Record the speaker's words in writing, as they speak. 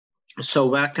So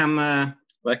welcome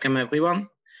everyone.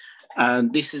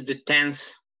 This is the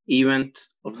 10th event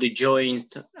of the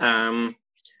joint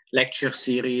lecture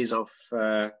series of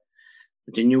the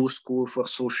New School for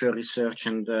Social Research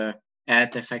and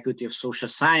at the Faculty of Social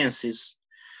Sciences,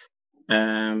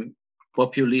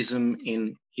 Populism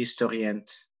in History and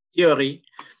Theory.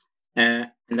 And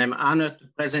I'm honored to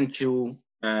present you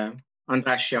András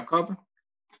Jakab,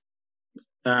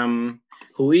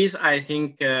 who is, I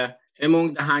think,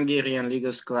 among the Hungarian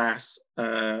legal scholars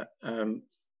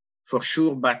for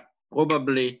sure, but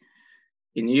probably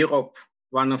in Europe,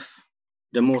 one of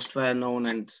the most well-known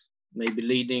and maybe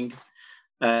leading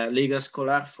legal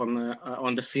scholar from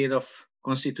on the field of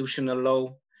constitutional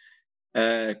law,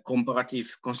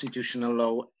 comparative constitutional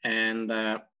law, and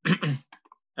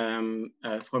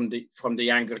from the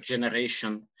younger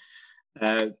generation.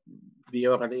 We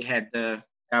already had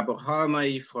Gábor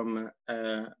Halmai from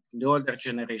the older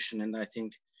generation, and I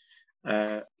think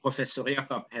Professor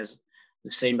Jakab has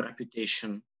the same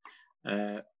reputation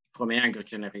from a younger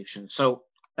generation. So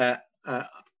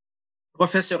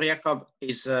Professor Jakab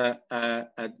is a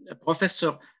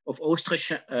professor of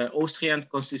Austrian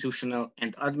constitutional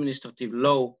and administrative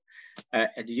law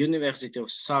at the University of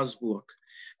Salzburg.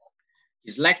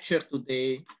 His lecture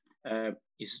today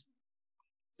is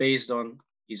based on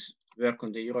his work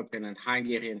on the European and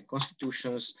Hungarian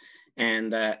constitutions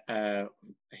and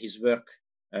his work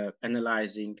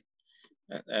analyzing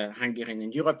Hungarian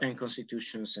and European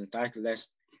constitutions, entitled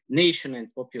as Nation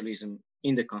and Populism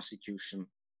in the Constitution.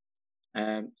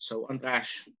 So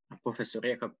András, Professor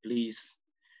Jakab, please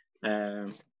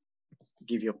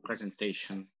give your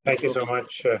presentation. Thank you so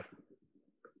much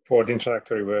for the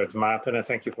introductory words, Marton, and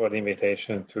thank you for the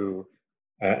invitation to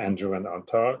Andrew and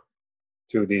Antal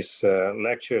to this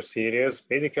lecture series.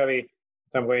 Basically,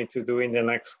 what I'm going to do in the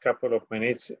next couple of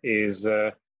minutes is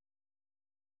a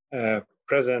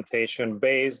presentation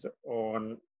based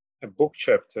on a book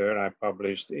chapter I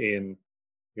published in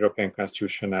European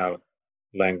Constitutional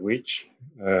Language,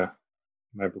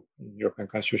 my book, European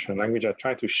Constitutional Language. I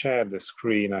try to share the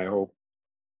screen. I hope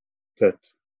that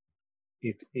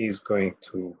it is going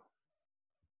to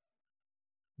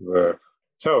work.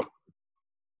 So,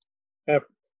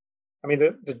 I mean,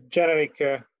 the generic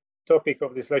topic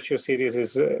of this lecture series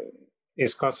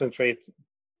is concentrating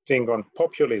on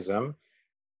populism,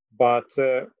 but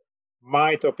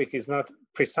my topic is not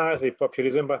precisely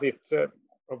populism, but it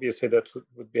obviously that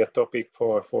would be a topic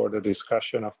for the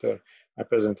discussion after my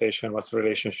presentation. What's the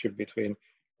relationship between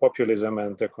populism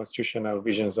and the constitutional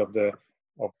visions of the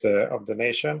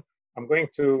nation? I'm going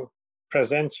to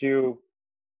present you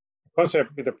with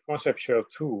a conceptual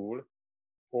tool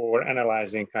for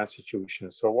analyzing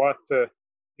constitutions. So what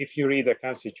if you read a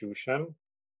constitution,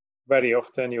 very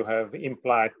often you have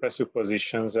implied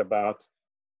presuppositions about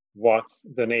what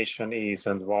the nation is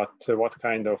and what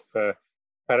kind of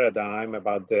paradigm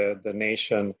about the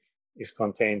nation is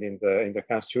contained in the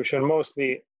constitution.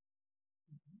 Mostly,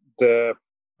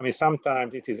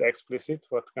 sometimes it is explicit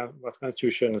what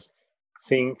constitutions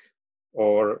think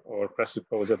or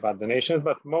presuppose about the nation,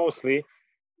 but mostly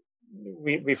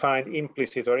we find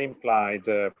implicit or implied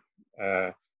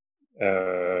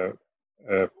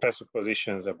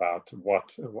presuppositions about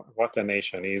what a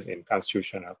nation is in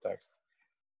constitutional text.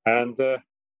 And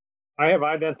I have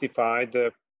identified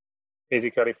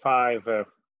basically 5,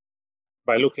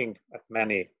 by looking at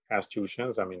many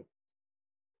constitutions,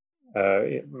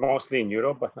 mostly in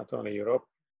Europe, but not only Europe.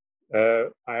 I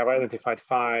have identified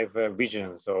 5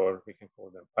 visions, or we can call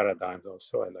them paradigms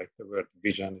also. I like the word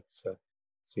vision, it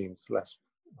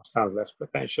sounds less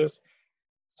pretentious.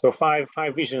 So five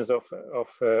visions of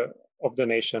the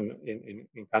nation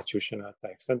in constitutional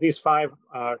text. And these 5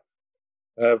 are,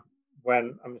 the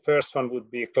first one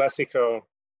would be a classical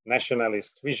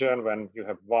nationalist vision, when you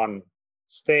have one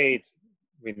state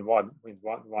with one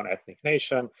ethnic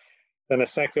nation. Then a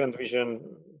second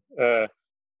vision, the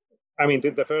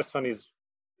first one is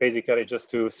basically just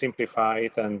to simplify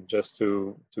it and just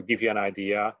to give you an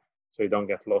idea, so you don't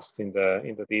get lost in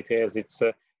the details. It's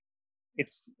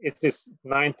this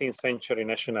 19th century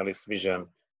nationalist vision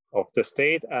of the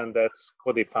state, and that's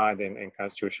codified in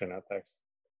constitutional text.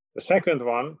 The second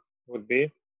one would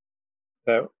be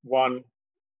the one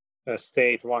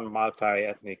state, one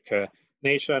multi-ethnic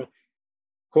nation.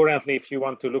 Currently, if you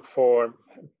want to look for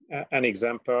an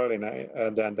example,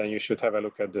 then you should have a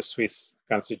look at the Swiss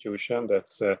constitution.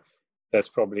 That's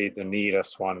probably the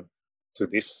nearest one to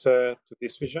this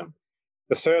vision.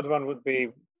 The third one would be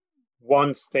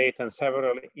one state and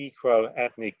several equal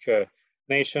ethnic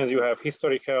nations. You have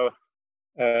historical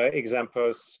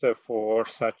examples for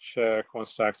such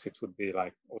constructs. It would be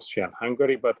like Austria and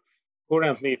Hungary, but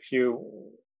currently,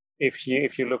 if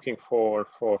you're looking for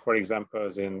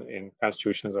examples in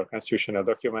constitutions or constitutional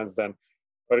documents, then,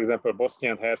 for example,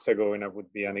 Bosnia and Herzegovina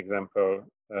would be an example,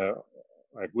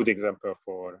 a good example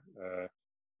for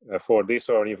this,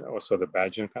 or even also the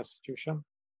Belgian constitution.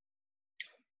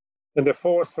 And the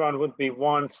fourth one would be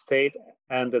one state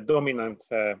and the dominant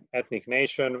ethnic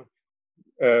nation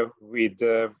with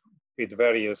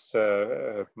various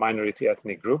minority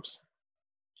ethnic groups.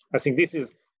 I think this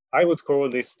is, I would call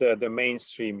this the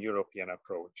mainstream European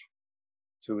approach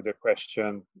to the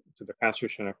question, to the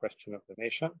constitutional question of the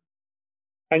nation.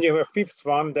 And you have a fifth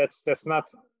one that's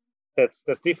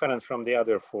different from the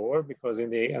other four, because in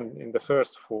the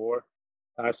first four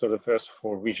types, or the first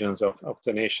four visions of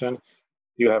the nation,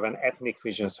 you have an ethnic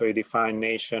vision. So you define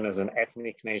nation as an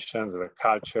ethnic nation, as a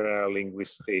cultural,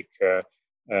 linguistic,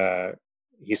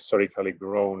 historically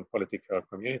grown political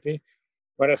community.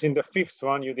 Whereas in the fifth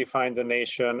one, you define the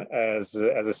nation as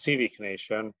a civic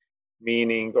nation,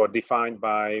 meaning, or defined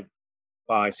by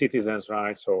citizens'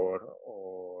 rights, or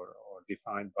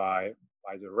defined by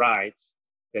the rights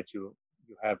that you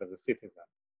have as a citizen.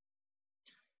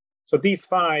 So these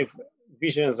five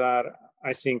visions are,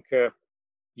 I think,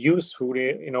 useful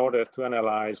in order to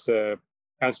analyze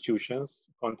constitutions,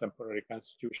 contemporary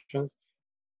constitutions.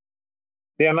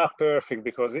 They are not perfect,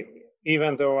 because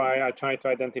even though I try to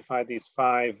identify these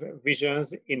five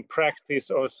visions, in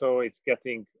practice also it's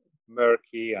getting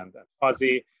murky and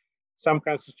fuzzy. Some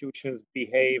constitutions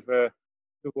behave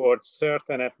towards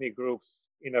certain ethnic groups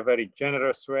in a very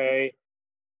generous way,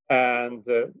 and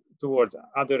towards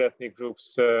other ethnic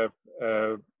groups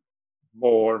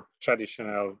more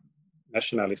traditional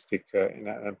nationalistic, in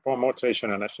a more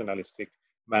traditional nationalistic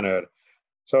manner.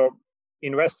 So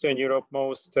in Western Europe,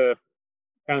 most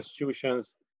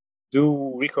constitutions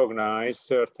do recognize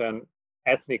certain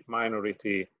ethnic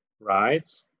minority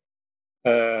rights.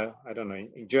 I don't know,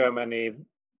 in Germany,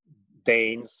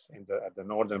 Danes at the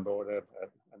northern border,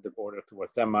 at the border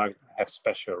towards Denmark, have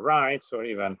special rights, or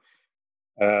even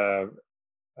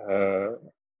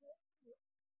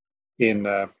in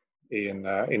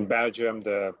Belgium,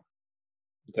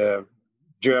 the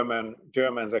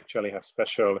Germans actually have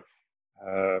special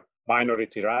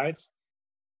minority rights.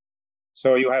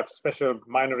 So you have special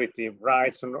minority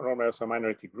rights and also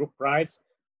minority group rights.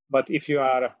 But if you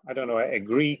are, I don't know, a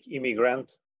Greek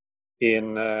immigrant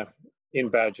in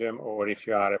Belgium, or if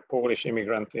you are a Polish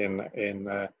immigrant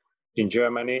in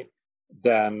Germany,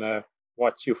 then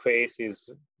what you face is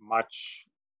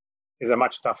a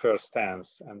much tougher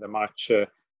stance and a much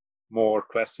more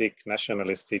classic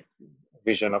nationalistic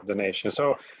vision of the nation.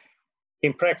 So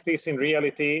in practice, in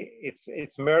reality,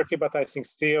 it's murky, but I think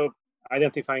still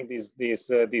identifying these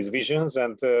visions,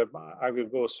 and I will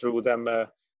go through them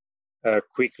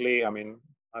quickly. I mean,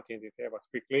 not in detail, but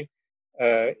quickly,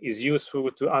 is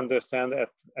useful to understand,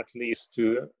 at least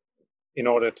in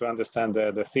order to understand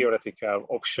the theoretical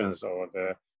options, or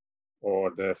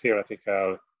the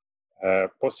theoretical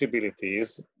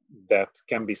possibilities that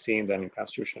can be seen then in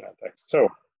constitutional text. So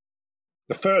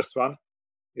the first one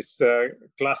is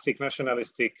classic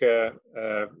nationalistic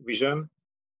vision.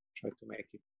 Try to make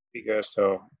it bigger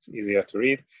so it's easier to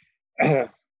read. I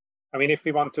mean, if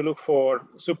we want to look for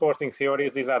supporting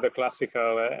theories, these are the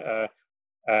classical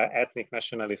ethnic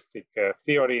nationalistic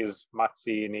theories,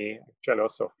 Mazzini, actually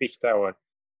also Fichte, or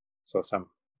so some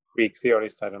Greek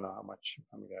theorists. I don't know how much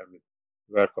familiar with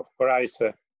the work of Coraise,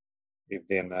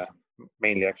 lived in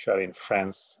mainly actually in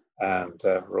France, and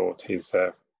wrote his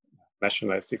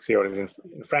nationalistic theories in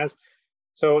France.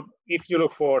 So if you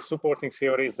look for supporting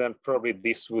theories, then probably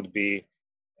this would be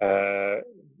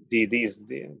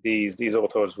these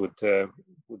authors would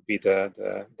be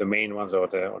the main ones, or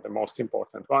the most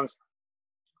important ones.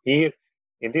 Here,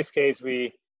 in this case,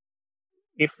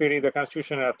 if we read the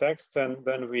constitutional text, and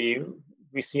then we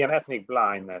see an ethnic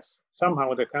blindness.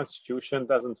 Somehow the constitution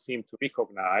doesn't seem to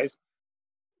recognize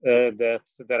that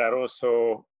there are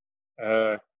also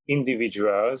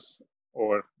individuals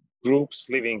or groups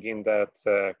living in that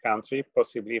country,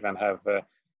 possibly even have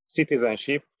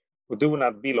citizenship, who do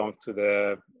not belong to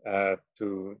the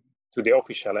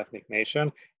official ethnic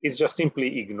nation. It's just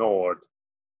simply ignored.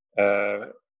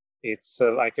 It's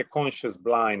like a conscious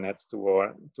blindness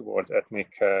towards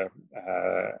ethnic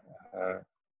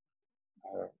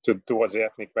towards the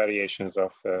ethnic variations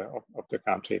of the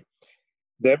country.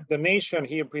 The nation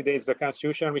here predates the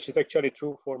constitution, which is actually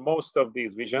true for most of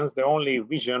these visions. The only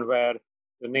vision where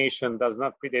the nation does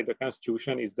not predate the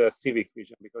constitution is the civic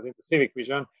vision, because in the civic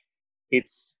vision,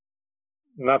 it's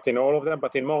not in all of them,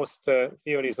 but in most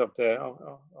theories of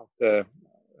the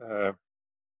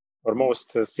or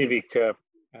most civic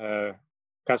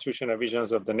constitutional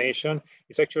visions of the nation.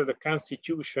 It's actually the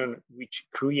constitution which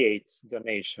creates the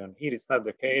nation. Here it's not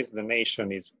the case. The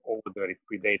nation is older. It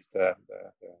predates the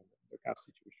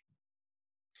constitution.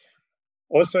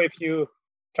 Also, if you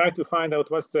try to find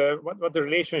out what the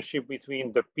relationship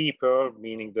between the people,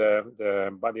 meaning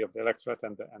the body of the electorate,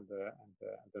 and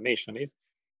the nation is,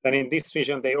 then in this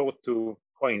vision they ought to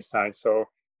coincide. So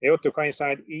they ought to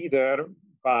coincide either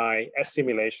by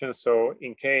assimilation. So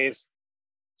in case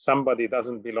somebody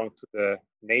doesn't belong to the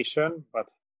nation, but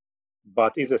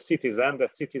is a citizen,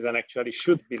 that citizen actually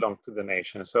should belong to the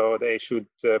nation. So they should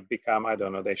become, I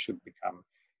don't know, they should become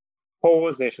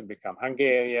Poles, they should become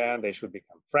Hungarian, they should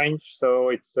become French. So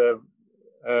it's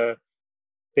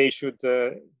they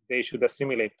should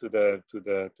assimilate to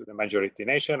the majority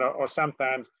nation, or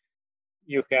sometimes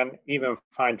you can even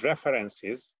find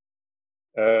references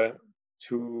to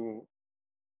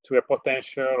a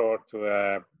potential or to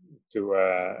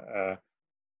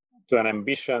an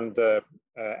ambitioned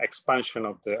expansion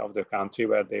of the country,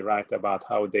 where they write about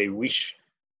how they wish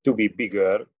to be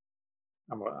bigger.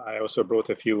 I also brought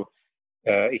a few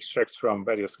extracts from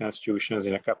various constitutions.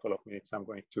 In a couple of minutes, I'm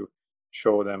going to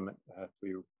show them to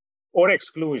you. Or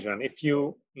exclusion. If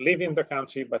you live in the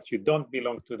country but you don't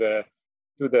belong to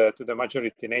the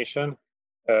majority nation,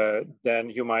 then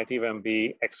you might even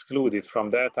be excluded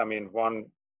from that. I mean,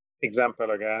 one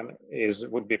example again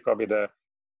would be probably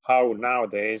how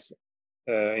nowadays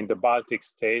in the Baltic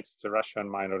states the Russian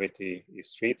minority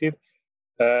is treated.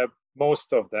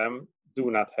 Most of them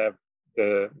do not have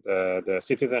the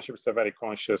citizenship. Is a very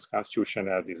conscious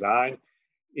constitutional design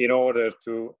in order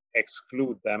to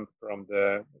exclude them from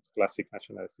the classic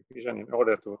nationalistic vision, in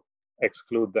order to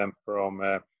exclude them from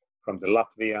the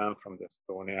Latvian, from the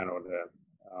Estonian, or the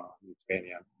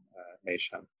Lithuanian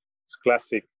nation. It's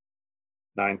classic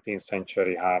 19th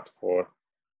century hardcore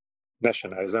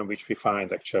nationalism, which we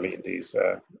find actually in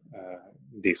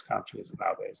these countries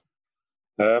nowadays.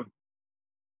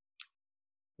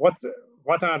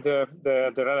 What are the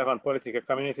relevant political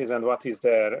communities, and what is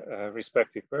their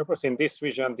respective purpose? In this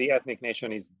vision, the ethnic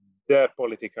nation is the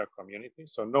political community.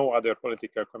 So no other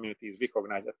political community is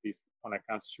recognized, at least on a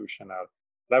constitutional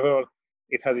level.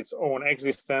 It has its own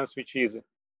existence, which is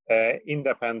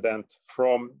independent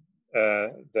from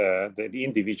the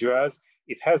individuals.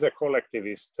 It has a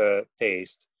collectivist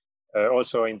taste.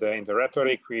 Also in the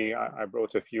rhetoric, I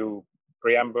brought a few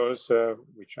preambles,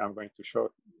 which I'm going to show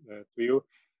to you,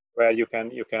 where you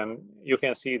can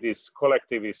see this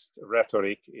collectivist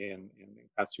rhetoric in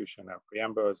constitutional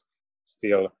preambles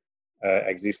still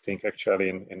existing actually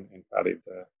in valid,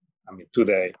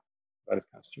 today valid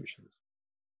constitutions.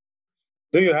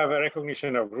 Do you have a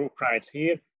recognition of group rights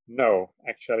here? No,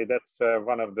 actually that's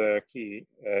one of the key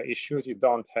issues. You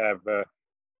don't have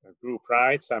group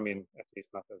rights. I mean, at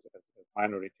least not as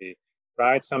minority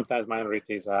rights. Sometimes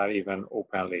minorities are even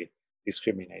openly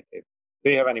discriminated. Do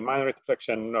you have any minority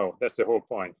protection? No, that's the whole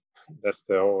point. That's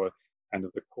the whole kind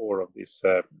of the core of this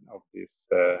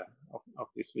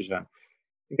vision.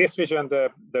 In this vision,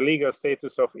 the legal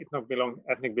status of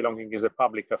ethnic belonging is a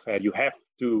public affair. You have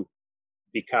to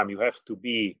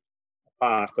be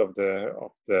part of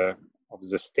the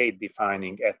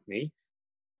state-defining ethnic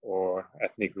or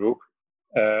ethnic group,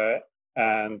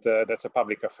 and that's a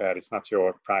public affair. It's not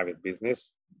your private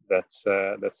business. That's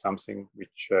something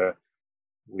which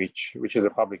is a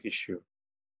public issue.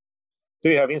 Do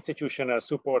you have institutional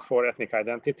support for ethnic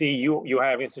identity? You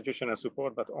have institutional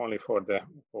support, but only for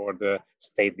the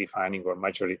state-defining or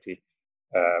majority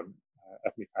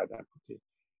ethnic identity.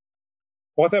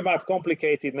 What about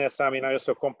complicatedness? I mean, I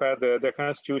also compared the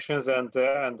constitutions, and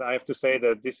I have to say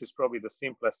that this is probably the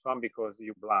simplest one because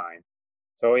you're blind.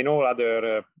 So in all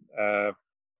other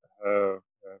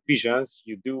visions,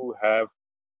 you do have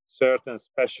certain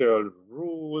special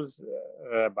rules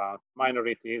about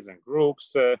minorities and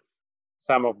groups.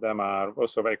 Some of them are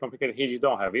also very complicated. Here you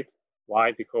don't have it.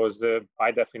 Why? Because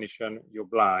by definition, you're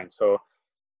blind. So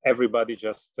everybody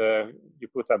just, you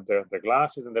put up the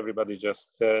glasses, and everybody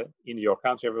just, in your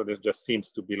country, everybody just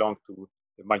seems to belong to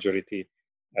the majority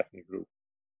ethnic group.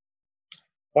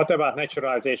 What about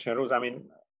naturalization rules? I mean,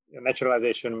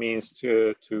 naturalization means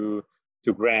to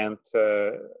grant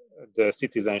the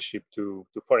citizenship to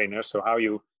foreigners. So how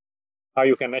you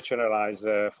can naturalize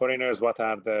foreigners? What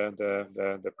are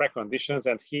the preconditions?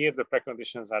 And here the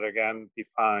preconditions are again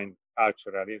defined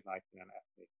culturally, like in an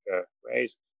ethnic way.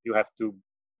 You have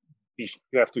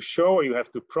to show, or you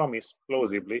have to promise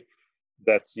plausibly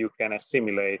that you can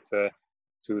assimilate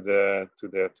to the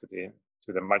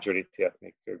majority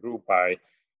ethnic group by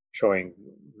showing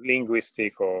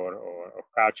linguistic or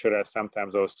cultural,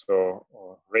 sometimes also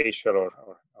or racial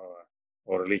or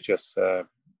or religious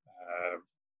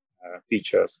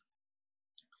features.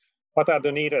 What are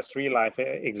the nearest real-life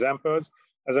examples?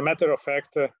 As a matter of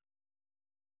fact,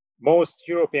 most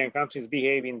European countries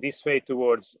behave in this way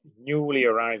towards newly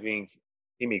arriving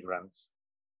immigrants.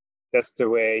 That's the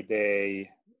way they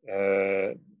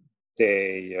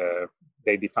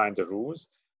define the rules,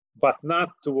 but not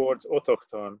towards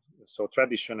autochthon, so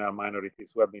traditional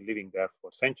minorities who have been living there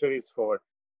for centuries. For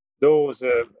those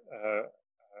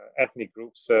ethnic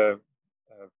groups,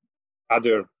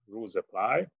 other rules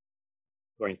apply.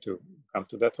 Going to come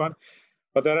to that one.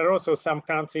 But there are also some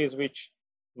countries which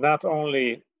not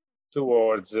only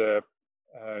towards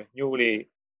newly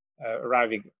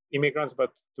arriving immigrants,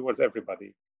 but towards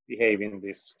everybody behave in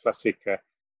this classic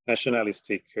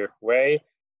nationalistic way.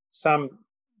 Some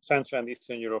Central and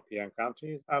Eastern European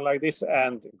countries are like this,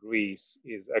 and Greece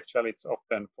is actually, it's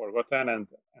often forgotten, and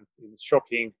it's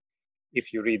shocking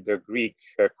if you read the Greek,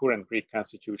 current Greek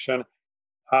constitution,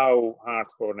 how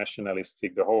hardcore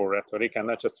nationalistic the whole rhetoric, and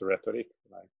not just the rhetoric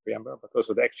like preamble, but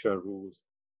also the actual rules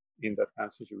in that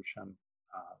constitution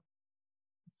are.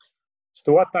 So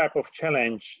to what type of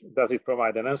challenge does it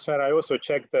provide an answer? I also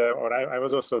checked, I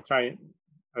also tried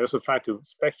to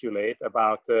speculate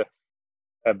about the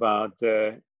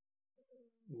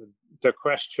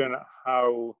question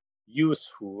how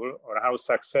useful or how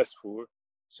successful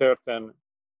certain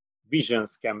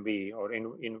visions can be, or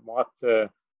in what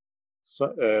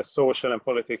social and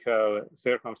political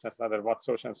circumstances, what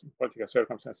social and political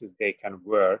circumstances they can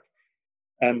work.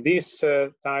 And this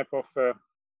type of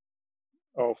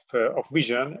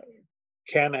vision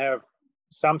can have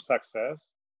some success,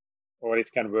 or it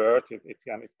can work, it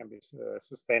can be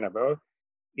sustainable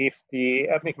if the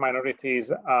ethnic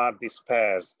minorities are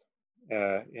dispersed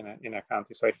in a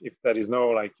country. So if there is no,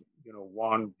 like,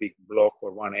 one big block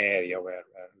or one area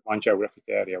one geographic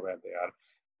area where they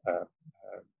are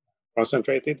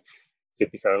concentrated,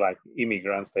 typically like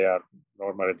immigrants, they are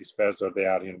normally dispersed, or they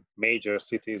are in major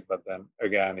cities, but then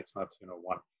again, it's not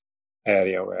one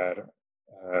area where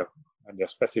they're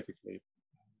specifically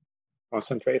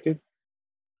concentrated.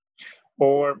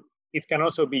 Or it can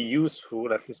also be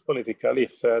useful, at least politically,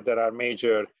 if there are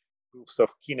major groups of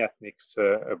kin ethnics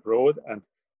abroad, and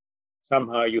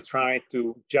somehow you try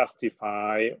to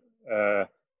justify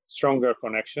stronger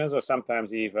connections, or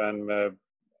sometimes even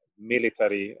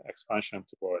military expansion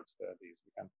towards these.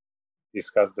 We can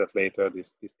discuss that later.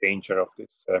 This danger of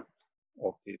this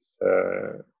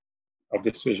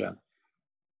vision.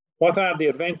 What are the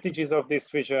advantages of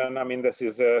this vision? I mean, this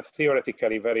is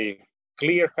theoretically very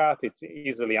clear-cut. It's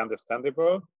easily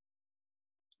understandable.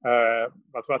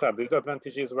 But what are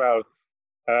disadvantages? Well,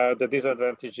 the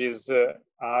disadvantages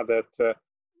are that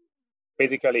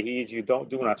basically you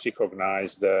do not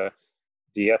recognize the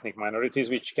ethnic minorities,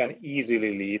 which can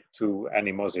easily lead to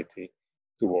animosity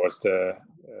towards the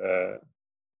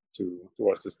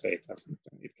state.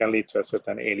 It can lead to a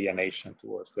certain alienation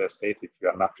towards the state if you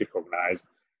are not recognized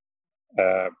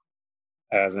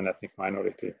as an ethnic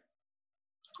minority.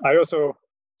 I also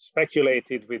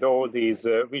speculated with all these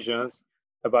visions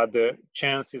about the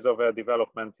chances of a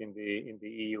development in the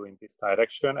EU in this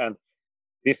direction, and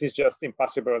this is just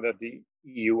impossible that the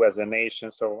EU as a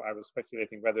nation. So I was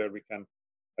speculating whether we can,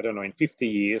 I don't know, in 50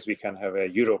 years we can have a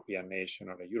European nation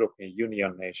or a European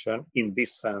Union nation in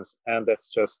this sense, and that's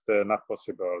just not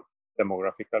possible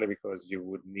demographically, because you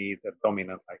would need a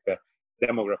dominant, like a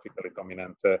demographically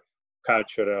dominant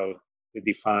cultural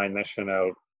defined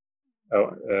national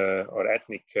or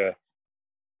ethnic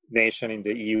nation in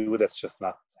the EU. That's just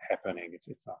not happening.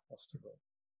 It's not possible.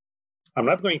 I'm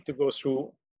not going to go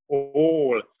through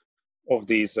all of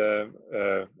these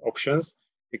options.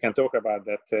 We can talk about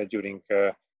that during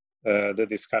the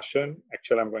discussion.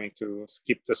 Actually, I'm going to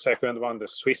skip the second one, the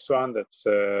Swiss one. That's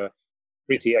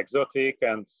pretty exotic,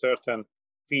 and certain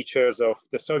features of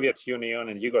the Soviet Union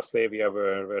and Yugoslavia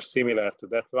were similar to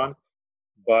that one.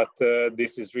 But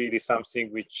this is really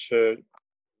something which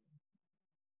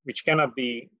cannot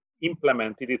be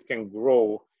implemented. It can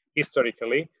grow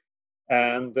historically,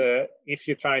 and if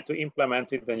you try to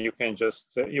implement it, then you can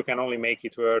only make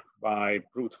it work by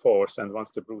brute force. And once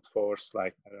the brute force,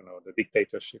 like, I don't know, the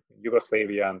dictatorship in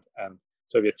Yugoslavia and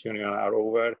Soviet Union are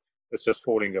over, it's just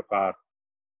falling apart.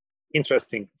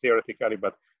 Interesting theoretically,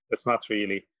 but that's not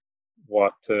really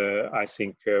what I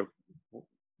think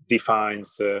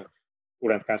defines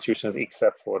current constitutions,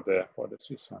 except for the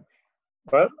Swiss one.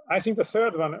 But I think the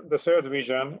third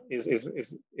vision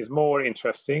is more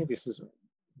interesting. This is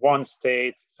one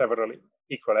state, several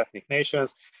equal ethnic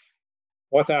nations.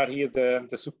 what are here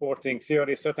the supporting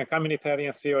theories? Certain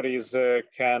communitarian theories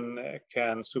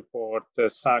can support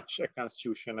such a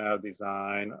constitutional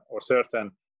design, or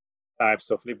certain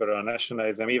types of liberal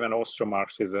nationalism, even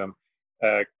Austro-Marxism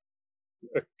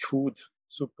could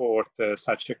support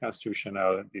such a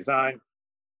constitutional design.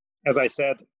 As I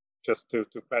said, just to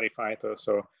clarify it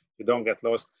also, you don't get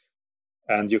lost,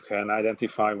 and you can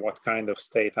identify what kind of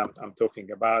state I'm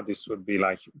talking about. This would be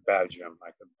like Belgium,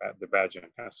 like the Belgian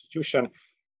constitution.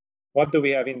 What do we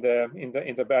have in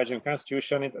the Belgian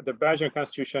constitution? The Belgian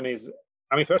constitution is,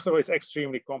 I mean, first of all, it's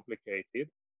extremely complicated.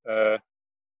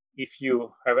 If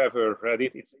you have ever read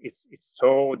it, it's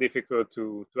so difficult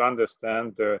to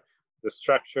understand the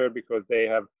structure, because they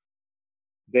have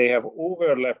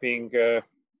overlapping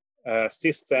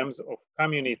systems of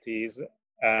communities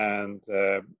and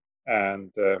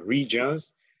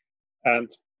regions, and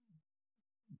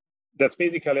that's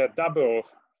basically a double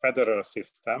federal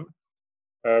system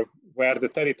where the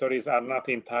territories are not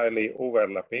entirely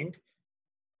overlapping,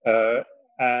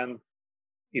 and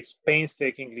it's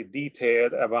painstakingly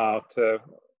detailed about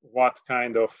what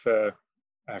kind of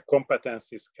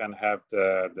competencies can have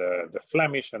the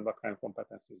Flemish, and what kind of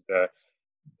competencies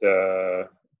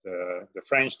the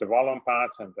French, the Wallon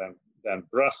parts, and then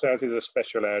Brussels is a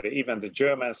special area. Even the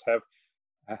Germans have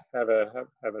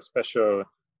a special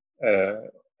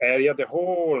area. The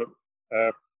whole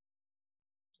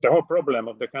problem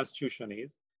of the constitution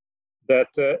is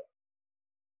that,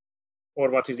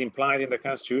 or what is implied in the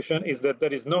constitution, is that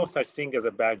there is no such thing as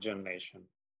a Belgian nation.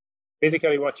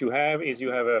 Basically, what you have is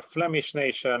you have a Flemish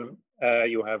nation,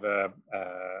 you have a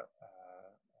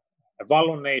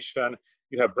Wallon nation,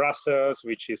 you have Brussels,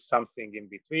 which is something in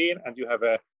between, and you have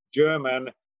a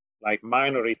German like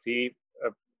minority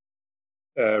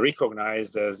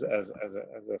recognized as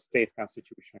a state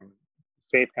constituting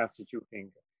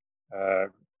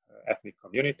ethnic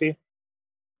community.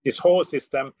 This whole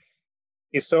system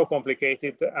is so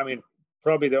complicated. I mean,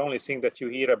 probably the only thing that you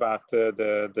hear about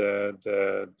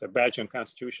the Belgian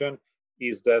constitution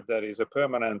is that there is a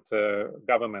permanent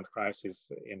government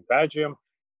crisis in Belgium,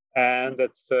 and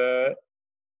that's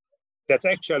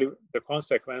actually the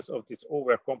consequence of this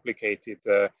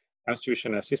overcomplicated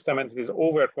constitutional system, and it is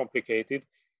overcomplicated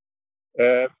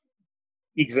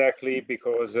exactly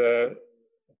because the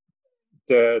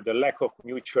lack of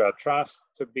mutual trust,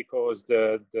 because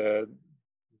the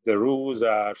rules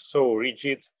are so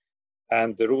rigid,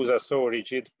 and the rules are so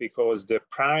rigid because the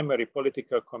primary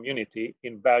political community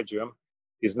in Belgium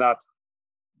is not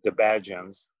the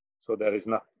Belgians. So there is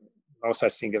no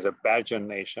such thing as a Belgian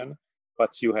nation,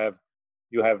 but you have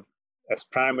as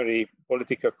primary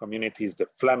political communities the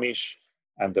Flemish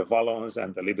and the Wallons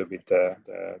and a little bit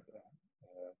the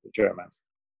Germans.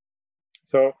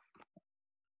 So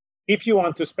if you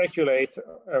want to speculate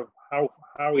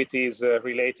how it is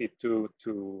related to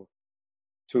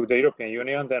the European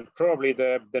Union, then probably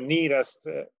the nearest,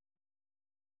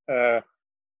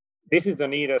 this is the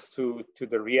nearest to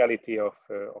the reality of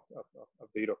the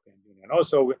European Union.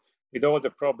 Also, with all the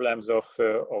problems of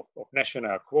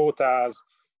national quotas,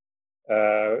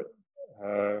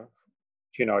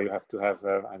 you know, you have to have,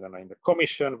 I don't know, in the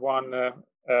Commission one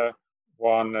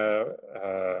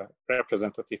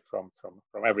representative from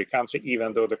every country,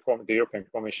 even though the European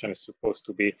Commission is supposed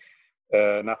to be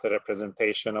not a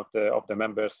representation of the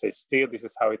member states. Still, this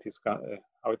is how it is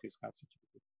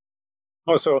constituted.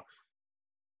 Also,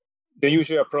 the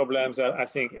usual problems. I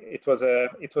think it was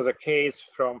a case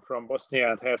from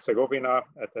Bosnia and Herzegovina.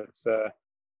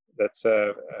 That's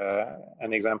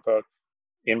an example.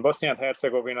 In Bosnia and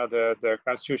Herzegovina, the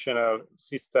constitutional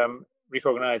system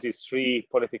recognizes three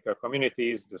political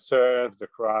communities: the Serbs, the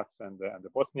Croats, and the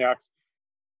Bosniaks.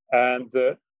 And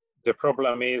the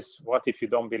problem is, what if you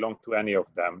don't belong to any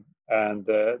of them? And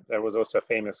there was also a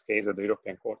famous case at the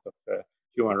European Court of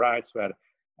Human Rights where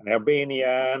an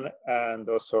Albanian and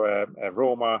also a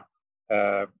Roma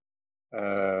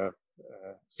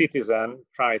citizen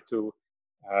tried to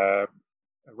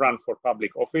run for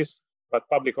public office, but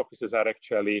public offices are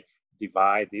actually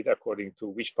divided according to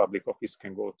which public office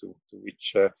can go to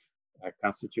which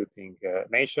constituting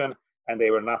nation, and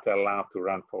they were not allowed to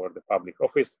run for the public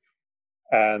office.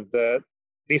 And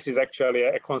this is actually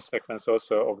a consequence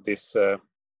also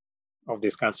of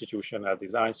this constitutional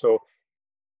design. So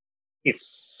it's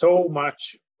so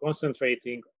much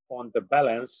concentrating on the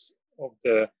balance of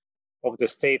the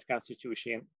state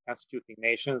constituting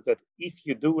nations that if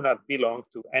you do not belong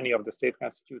to any of the state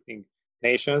constituting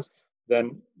nations,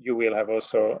 then you will have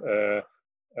also,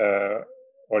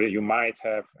 or you might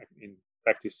have, in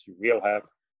practice, you will have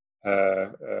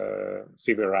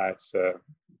civil rights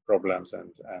problems,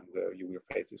 and you will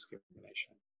face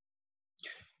discrimination.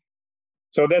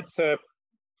 So that's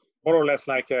more or less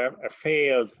like a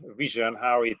failed vision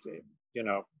how it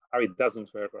how it doesn't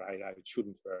work or how it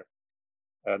shouldn't work.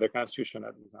 The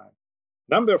constitutional design.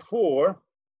 Number 4,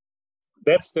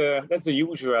 that's the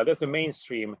usual, that's the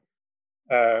mainstream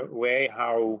way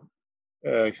how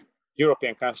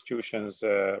European constitutions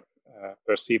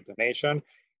perceive the nation.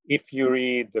 If you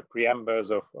read the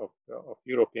preambles of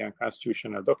European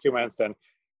constitutional documents,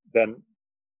 then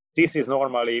this is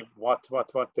normally what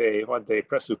they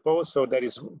presuppose. So there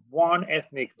is one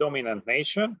ethnic dominant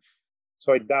nation.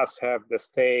 So it does have, the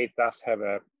state does have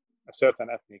a certain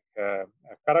ethnic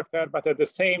character, but at the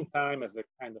same time, as a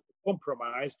kind of a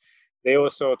compromise, they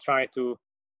also try to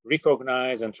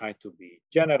recognize and try to be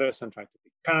generous and try to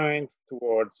be kind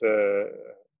towards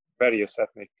various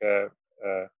ethnic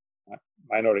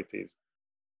minorities.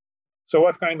 So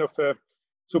what kind of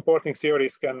supporting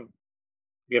theories can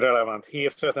be relevant here?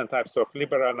 Certain types of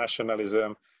liberal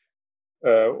nationalism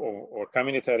or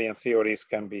communitarian theories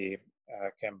can be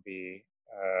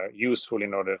useful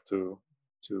in order to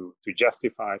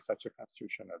justify such a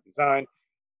constitutional design.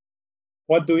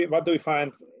 What do we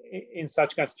find in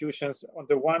such constitutions? On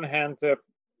the one hand,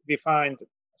 we find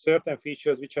certain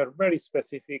features which are very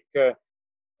specific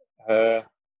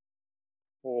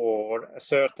for a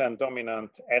certain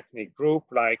dominant ethnic group,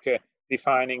 like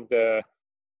defining the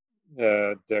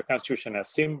constitutional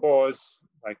symbols,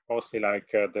 like mostly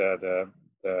like the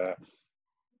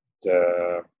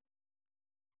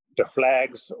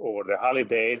flags or the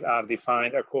holidays are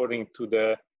defined according to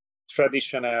the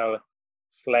traditional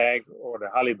flag or the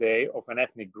holiday of an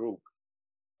ethnic group,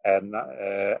 and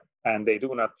they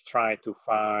do not try to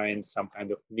find some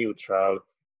kind of neutral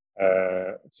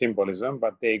symbolism,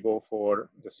 but they go for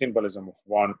the symbolism of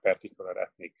one particular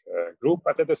ethnic group.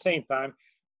 But at the same time,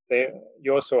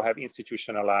 you also have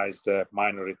institutionalized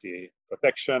minority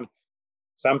protection,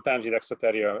 sometimes with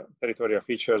extraterritorial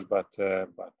features, but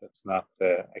that's not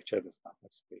actually that's not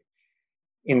necessary.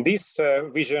 In this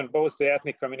vision, both the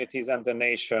ethnic communities and the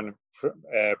nation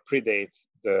predate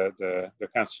the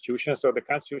constitution. So the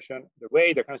constitution, the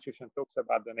way the constitution talks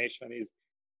about the nation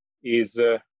is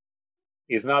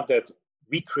not that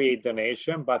we create the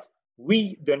nation, but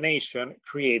we, the nation,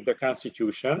 create the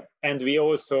constitution, and we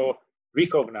also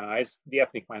recognize the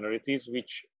ethnic minorities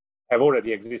which have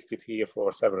already existed here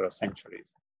for several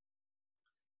centuries.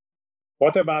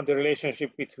 What about the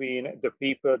relationship between the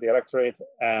people, the electorate,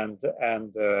 and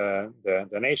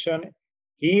the nation?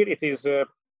 Here it is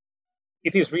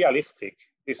realistic,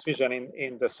 this vision,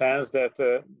 in the sense that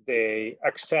they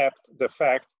accept the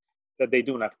fact that they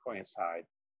do not coincide.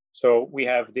 So we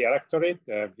have the electorate,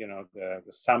 the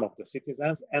sum of the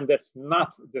citizens, and that's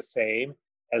not the same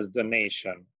as the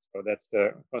nation. So that's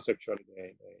the conceptually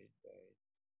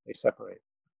they separate.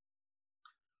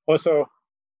 Also,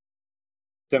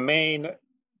 the main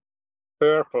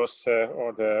purpose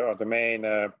or the main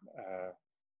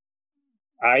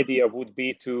idea would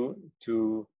be to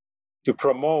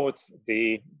promote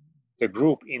the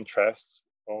group interests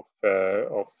of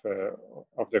the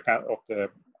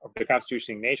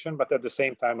constituting nation, but at the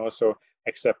same time also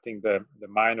accepting the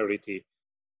minority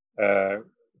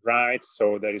rights.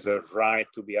 So there is a right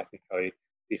to be ethnically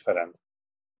different.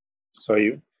 So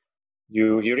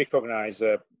you recognize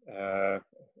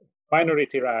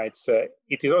minority rights.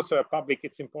 It is also a public,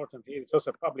 it's important here, it's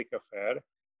also a public affair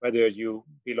whether you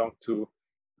belong to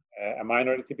a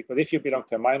minority, because if you belong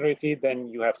to a minority, then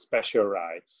you have special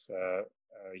rights.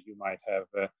 You might have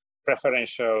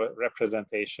preferential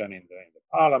representation in the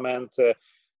parliament.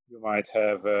 You might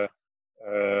have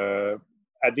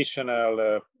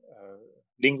additional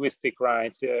linguistic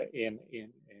rights in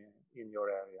your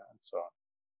area, and so on.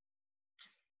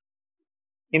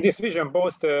 In this vision,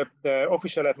 both the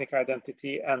official ethnic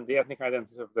identity and the ethnic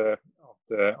identity of the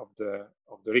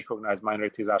recognized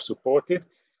minorities are supported.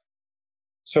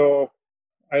 So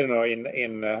I don't know,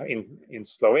 in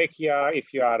Slovakia,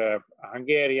 if you are a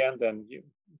Hungarian, then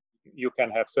you can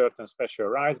have certain special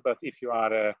rights. But if you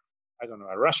are a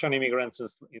Russian immigrant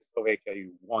in Slovakia,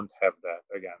 you won't have that.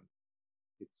 Again,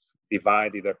 it's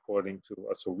divided according to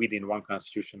also within one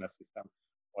constitutional system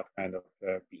what kind of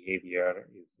behavior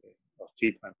or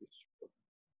treatment is.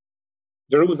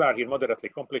 The rules are here moderately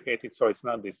complicated, so it's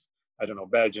not this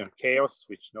Belgian chaos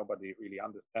which nobody really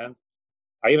understands.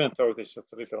 I even talked, it's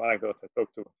just a little anecdote, I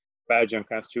talked to Belgian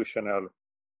constitutional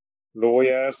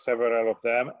lawyers, several of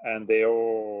them, and they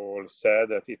all said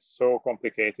that it's so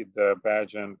complicated, the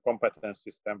Belgian competence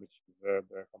system, which is the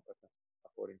competence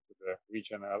according to the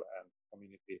regional and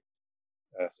community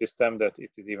system that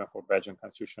it is, even for Belgian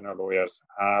constitutional lawyers,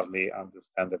 hardly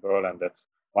understandable, and that's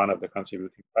one of the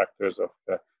contributing factors of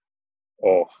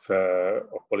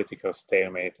political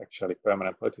stalemate, actually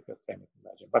permanent political stalemate in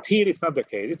Belgium. But here it's not the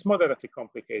case. It's moderately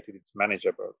complicated. It's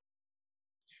manageable.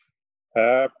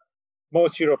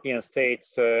 Most European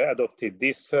states adopted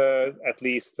this at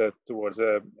least towards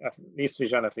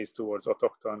vision, at least towards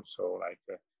autochthon, so like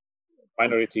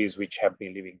minorities which have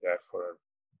been living there for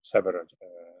several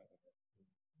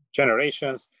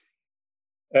generations.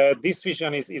 This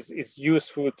vision is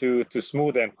useful to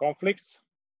smoothen conflicts.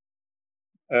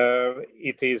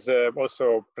 It is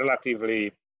also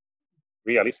relatively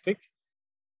realistic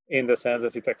in the sense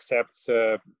that it accepts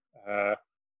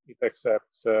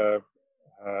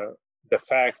the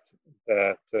fact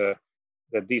that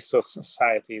these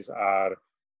societies are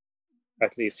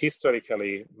at least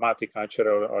historically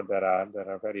multicultural, or there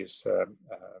are various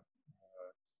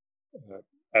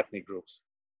ethnic groups.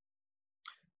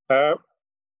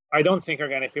 I don't think,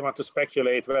 again, if we want to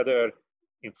speculate whether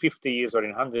in 50 years or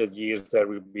in 100 years there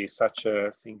will be such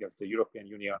a thing as the European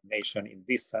Union nation in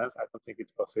this sense, I don't think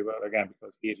it's possible, again,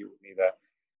 because here you need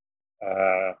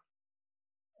a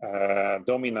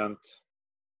dominant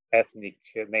ethnic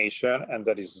nation, and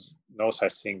there is no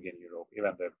such thing in Europe.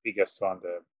 Even the biggest one,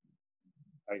 the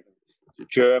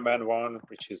German one,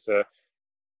 which is the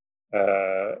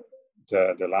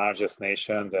largest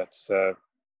nation, that's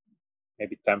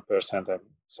maybe 10% and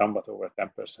somewhat over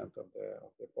 10% of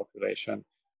the population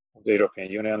of the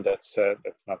European Union. That's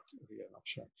not really an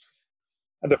option.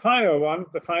 And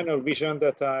the final vision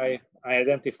that I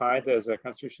identified as a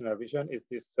constitutional vision is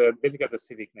this basically the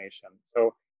civic nation.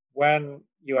 So when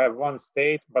you have one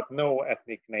state but no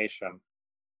ethnic nation,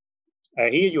 here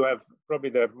you have probably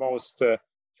the most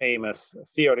famous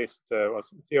theorist,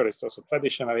 also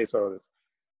traditionalist, or this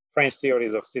French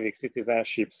theories of civic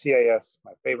citizenship, CIS,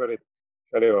 my favorite,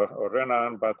 or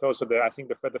Loránd, but also I think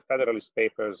the Federalist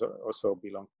Papers also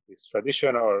belong to this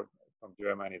tradition, or from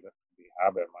Germany, that would be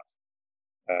Habermas,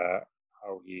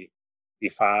 how he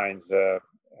defines the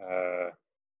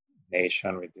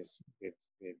nation with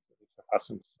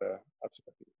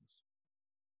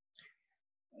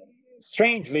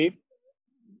strangely,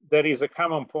 there is a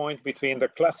common point between the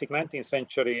classic 19th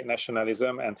century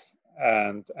nationalism and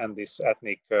this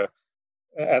ethnic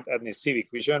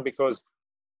civic vision, because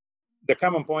the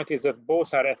common point is that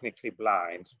both are ethnically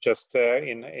blind, just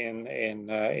in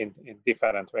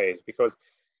different ways. Because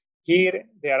here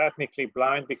they are ethnically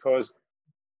blind because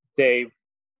they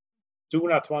do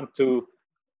not want to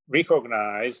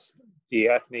recognize the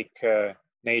ethnic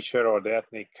nature or the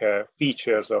ethnic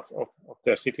features of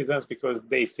their citizens, because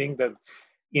they think that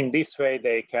in this way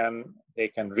they can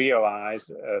realize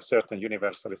certain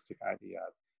universalistic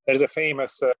ideas. There is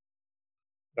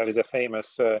a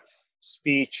famous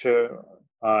speech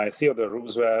by Theodore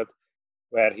Roosevelt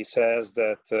where he says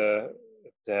that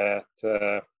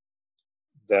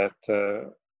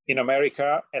in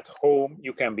America, at home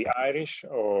you can be Irish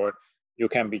or you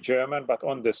can be German, but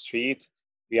on the street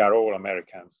we are all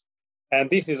Americans. And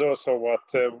this is also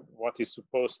what is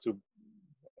supposed to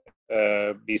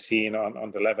be seen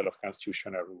on the level of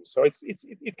constitutional rules. So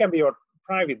it can be your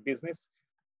private business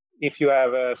if you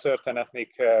have a certain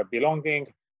ethnic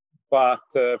belonging, but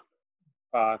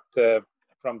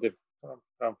from the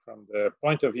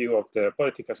point of view of the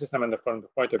political system and from the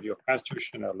point of view of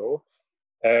constitutional law,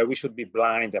 we should be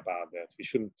blind about that. We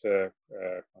shouldn't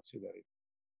consider it.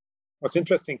 What's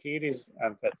interesting here is,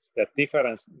 and that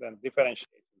difference then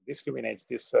differentiates, discriminates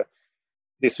this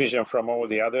vision from all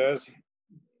the others,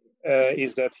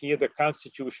 is that here the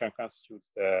constitution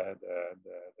constitutes the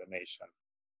nation.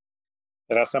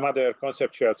 There are some other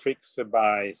conceptual tricks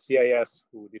by CIS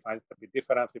who defines it a bit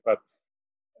differently, but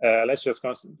let's just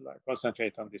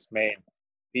concentrate on this main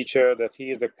feature, that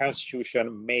here the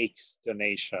constitution makes the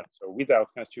nation. So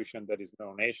without constitution, there is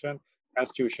no nation.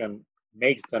 Constitution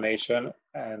makes the nation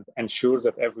and ensures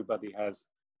that everybody has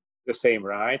the same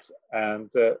rights.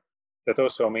 And that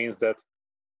also means that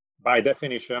by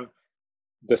definition,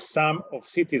 the sum of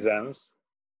citizens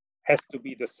has to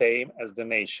be the same as the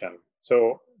nation.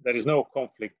 So there is no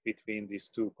conflict between these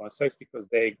two concepts because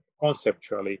they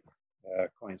conceptually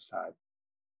coincide.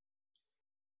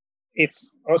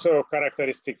 It's also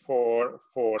characteristic for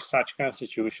such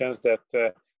constitutions that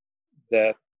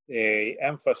they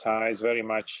emphasize very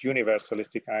much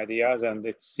universalistic ideas, and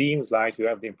it seems like you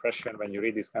have the impression when you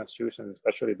read these constitutions,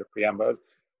 especially the preambles,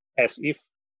 as if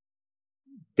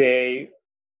their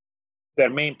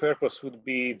main purpose would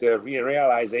be the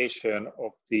realization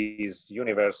of these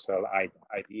universal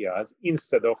ideas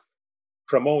instead of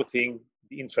promoting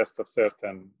the interest of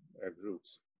certain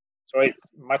groups. So it's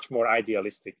much more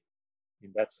idealistic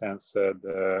in that sense,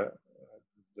 the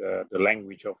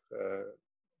language of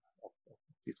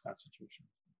this constitution.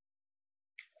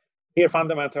 Here,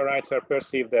 fundamental rights are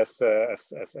perceived as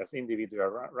individual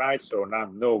rights, or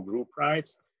no group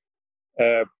rights.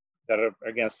 There are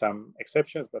again some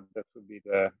exceptions, but that would be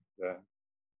the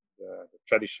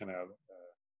traditional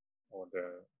or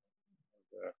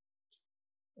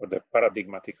the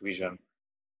paradigmatic vision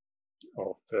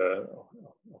of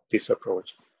this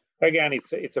approach. Again,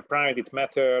 it's a private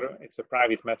matter. It's a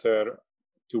private matter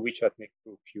to which ethnic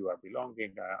group you are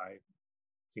belonging. I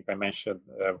think I mentioned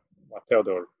what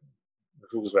Theodore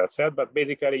Roosevelt said, but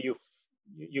basically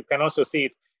you can also see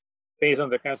it based on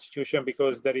the Constitution,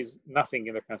 because there is nothing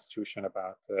in the Constitution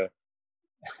about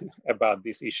about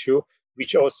this issue,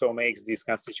 which also makes these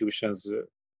constitutions,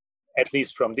 at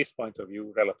least from this point of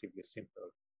view, relatively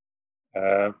simple.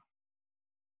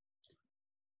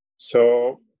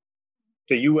 So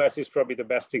the US is probably the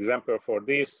best example for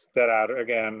this. There are,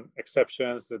 again,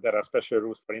 exceptions. There are special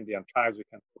rules for Indian tribes. We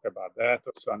can talk about that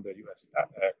also under US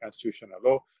constitutional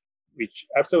law, which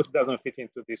absolutely doesn't fit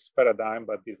into this paradigm,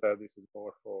 but this is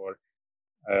more for,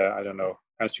 I don't know,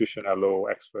 constitutional law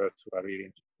experts who are really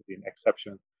interested in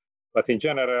exceptions. But in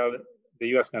general, the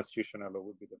US constitutional law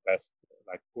would be the best,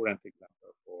 like, current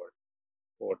example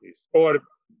for this. Or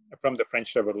from the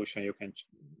French Revolution, you can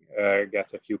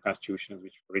get a few constitutions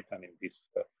which were written in this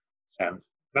sense.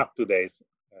 Not today's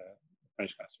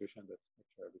French constitution, that's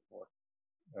a bit more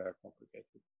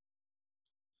complicated.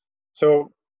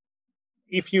 So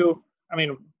if you, I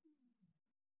mean,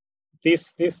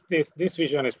 this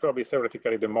vision is probably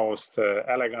theoretically the most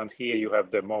elegant. Here you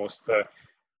have the most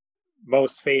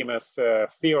famous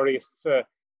theorists.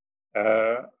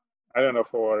 I don't know,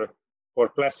 for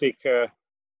classic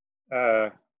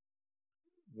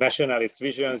nationalist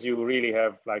visions, you really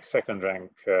have like second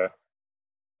rank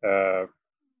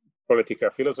political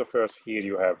philosophers. Here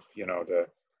you have, you know,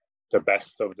 the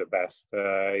best of the best.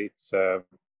 It's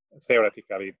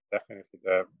theoretically definitely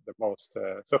the most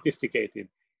sophisticated.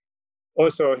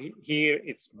 Also here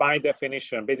it's by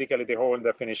definition, basically the whole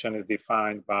definition is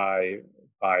defined by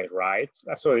rights.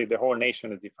 Sorry, the whole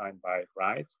nation is defined by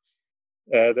rights.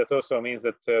 That also means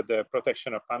that the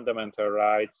protection of fundamental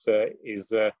rights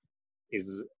is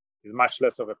much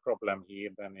less of a problem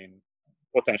here than in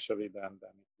potentially than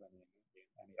in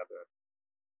any other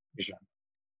vision.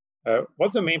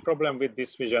 What's the main problem with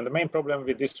this vision? The main problem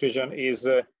with this vision is,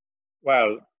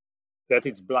 well, that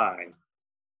it's blind.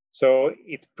 So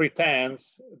it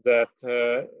pretends that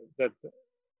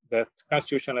that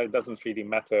constitutionally it doesn't really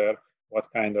matter what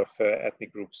kind of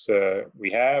ethnic groups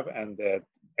we have, and that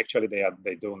actually they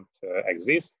don't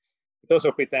exist. It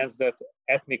also pretends that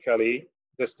ethnically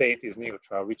the state is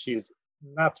neutral, which is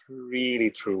not really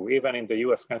true. Even in the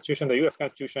U.S. Constitution, the U.S.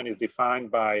 Constitution is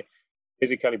defined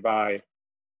basically by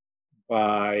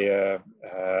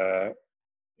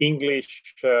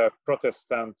English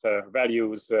Protestant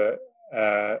values.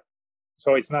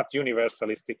 So it's not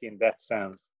universalistic in that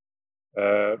sense.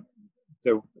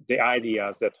 The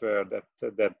ideas that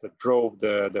drove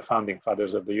the founding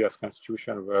fathers of the U.S.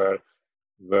 Constitution were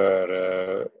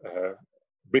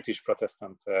British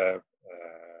Protestant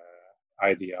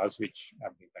ideas, which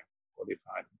have been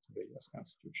codified into the U.S.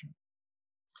 Constitution.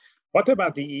 What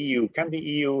about the EU? Can the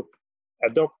EU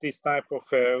adopt this type of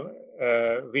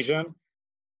vision?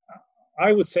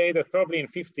 I would say that probably in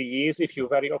 50 years, if you're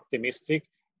very optimistic,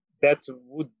 that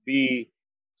would be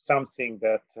something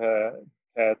that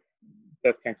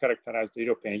can characterize the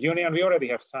European Union. We already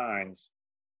have signs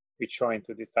which show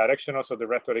into this direction. Also, the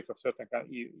rhetoric of certain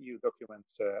EU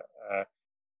documents,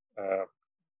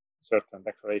 certain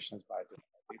declarations by the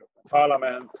European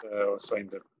Parliament. Also, in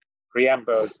the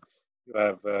preambles,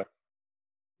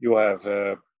 you have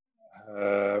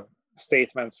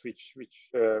statements which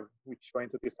go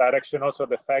into this direction. Also,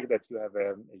 the fact that you have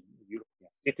a European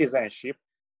citizenship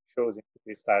shows into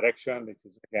this direction. It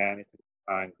is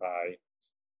defined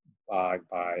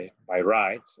by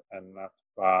rights and not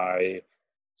by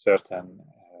certain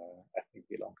ethnic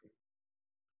belonging.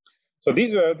 So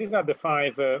these are the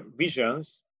 5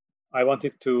 visions I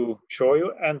wanted to show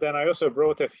you, and then I also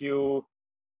brought a few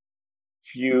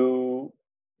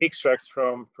extracts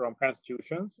from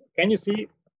constitutions. Can you see?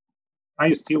 Are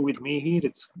you still with me here?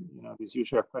 It's, you know, this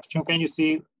usual question. Can you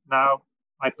see now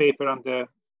my paper on the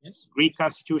Greek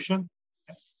constitution?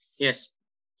 Yes.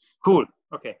 Cool.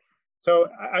 Okay. So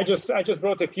I just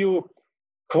brought a few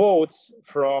quotes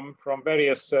from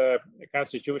various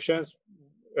constitutions,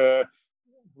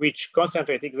 which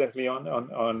concentrate exactly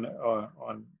on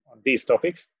these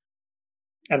topics.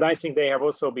 And I think they have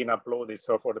also been uploaded.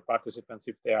 So for the participants,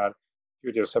 if they are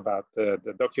curious about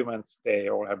the documents, they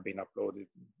all have been uploaded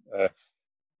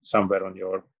somewhere on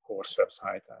your course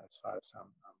website, as far as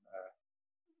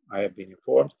I have been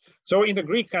informed. So in the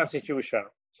Greek constitution,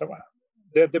 so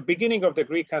the beginning of the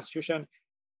Greek constitution,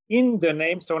 in the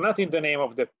name, so not in the name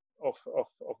of the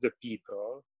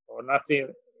people, or not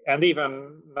in, and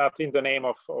even not in the name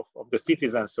of the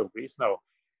citizens of Greece. No,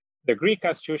 the Greek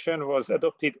constitution was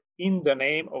adopted in the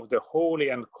name of the holy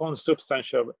and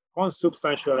consubstantial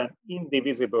and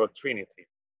indivisible Trinity.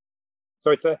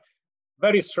 So it's a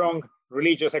very strong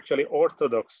religious, actually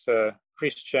Orthodox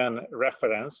Christian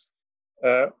reference,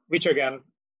 which again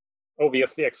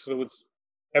obviously excludes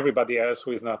everybody else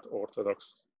who is not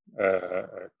Orthodox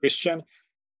Christian.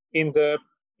 In the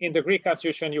Greek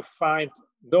constitution, you find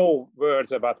no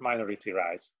words about minority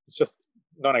rights. It's just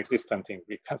non-existent in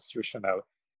Greek constitutional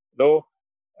law.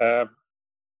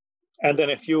 And then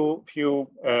a few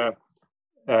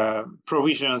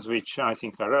provisions which I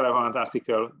think are relevant.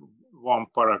 Article 1,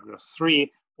 paragraph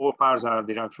 3, all powers are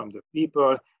derived from the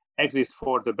people, exist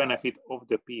for the benefit of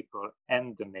the people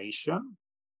and the nation.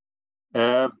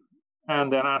 And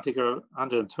then Article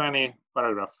 120,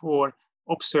 paragraph 4,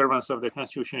 observance of the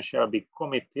Constitution shall be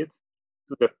committed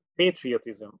to the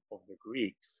patriotism of the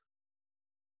Greeks.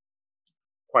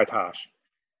 Quite harsh.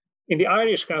 In the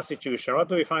Irish Constitution, what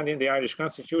do we find in the Irish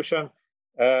Constitution?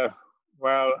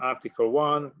 Well, Article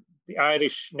 1, the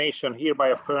Irish nation hereby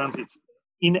affirms its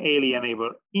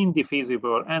inalienable,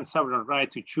 indefeasible, and sovereign right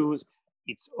to choose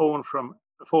its own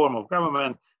form of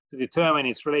government, to determine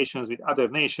its relations with other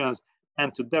nations,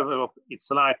 and to develop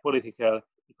its life, political,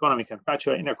 economic, and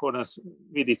culture in accordance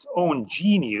with its own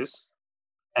genius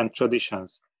and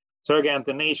traditions. So again,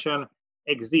 the nation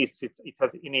exists, it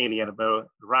has inalienable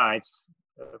rights,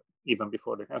 even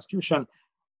before the Constitution.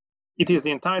 It is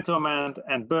the entitlement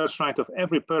and birthright of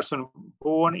every person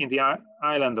born in the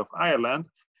island of Ireland,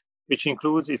 which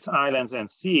includes its islands and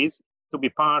seas, to be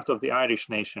part of the Irish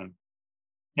nation.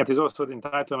 It is also the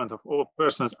entitlement of all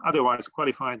persons otherwise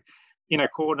qualified in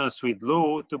accordance with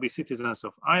law to be citizens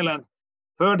of Ireland.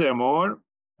 Furthermore,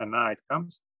 and now it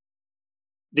comes,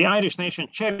 the Irish nation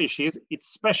cherishes its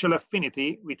special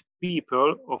affinity with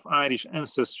people of Irish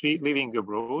ancestry living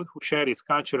abroad who share its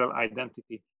cultural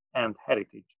identity and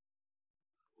heritage.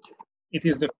 It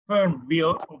is the firm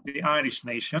will of the Irish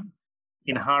nation,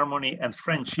 in harmony and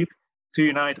friendship, to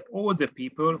unite all the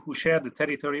people who share the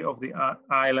territory of the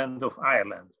island of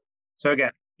Ireland. So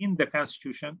again, in the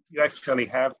Constitution, you actually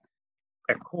have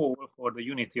a call for the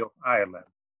unity of Ireland,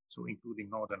 so including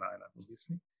Northern Ireland,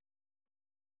 obviously.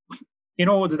 In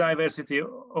all the diversity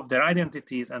of their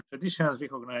identities and traditions,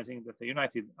 recognizing that the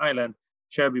united Ireland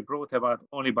shall be brought about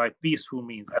only by peaceful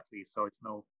means, at least. So it's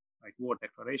no like war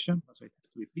declaration, so it has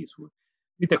to be peaceful,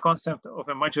 with the concept of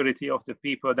a majority of the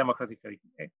people democratically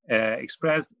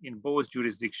expressed in both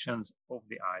jurisdictions of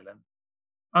the island.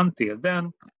 Until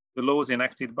then, the laws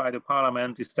enacted by the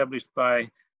parliament established by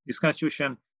this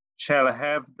constitution shall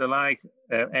have the like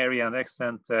area and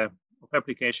extent of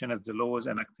application as the laws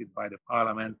enacted by the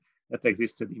parliament that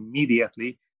existed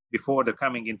immediately before the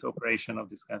coming into operation of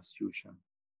this constitution.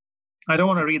 I don't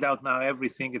want to read out now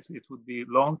everything, it would be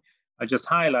long. I just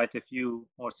highlight a few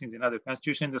more things in other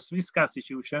constitutions. The Swiss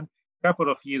constitution, a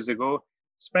couple of years ago,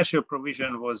 special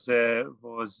provision was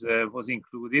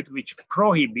included, which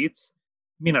prohibits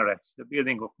minarets, the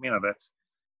building of minarets,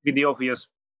 with the obvious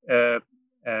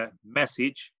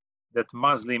message that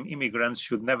Muslim immigrants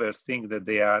should never think that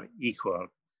they are equal.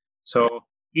 So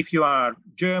if you are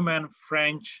German,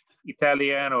 French,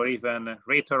 Italian, or even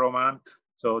Rhaeto-Roman,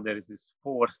 so there is this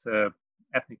fourth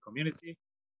ethnic community,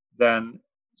 then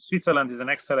Switzerland is an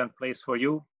excellent place for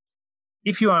you.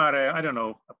 If you are, I don't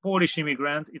know, a Polish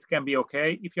immigrant, it can be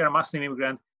okay. If you're a Muslim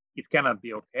immigrant, it cannot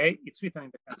be okay. It's written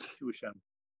in the constitution.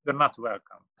 You're not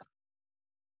welcome.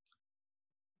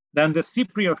 Then the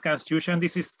Cypriot constitution,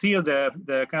 this is still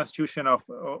the constitution of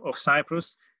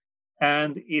Cyprus.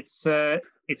 And it's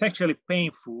actually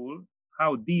painful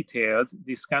how detailed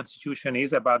this constitution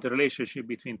is about the relationship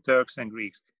between Turks and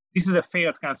Greeks. This is a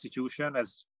failed constitution,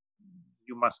 as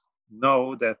you must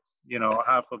know that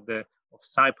half of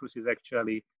Cyprus is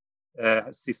actually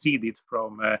seceded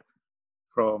from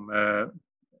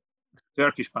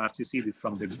Turkish part, seceded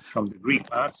from the Greek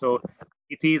part. So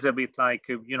it is a bit like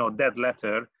dead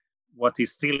letter what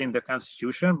is still in the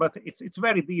constitution, but it's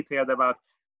very detailed about.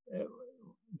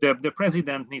 The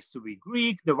president needs to be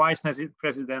Greek, the vice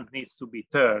president needs to be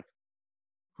Turk.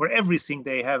 For everything,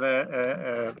 they have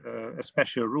a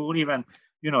special rule, even,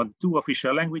 2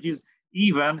 official languages,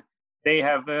 even they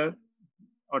have,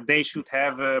 or they should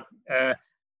have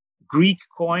Greek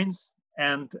coins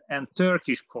and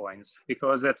Turkish coins,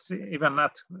 because that's even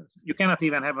not, you cannot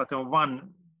even have it on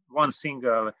one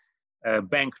single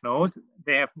banknote.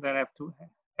 They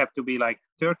have to be like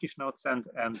Turkish notes and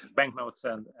banknotes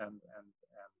and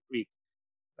Greek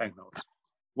banknotes.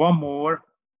 One more,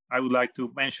 I would like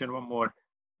to mention one more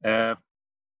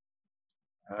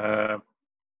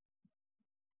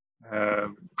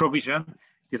provision.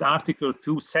 It is Article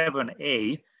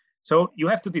 2.7a. So you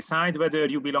have to decide whether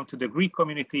you belong to the Greek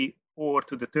community or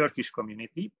to the Turkish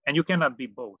community, and you cannot be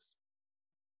both.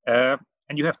 And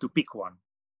you have to pick one.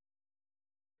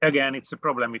 Again, it's a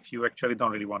problem if you actually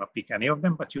don't really want to pick any of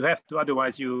them, but you have to,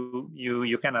 otherwise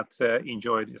you cannot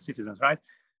enjoy the citizens' rights.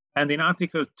 And in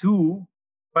Article 2,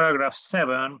 paragraph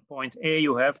 7.a,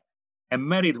 you have a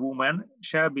married woman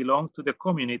shall belong to the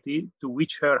community to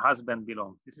which her husband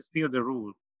belongs. This is still the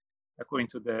rule, according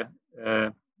to the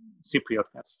Cypriot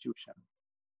constitution.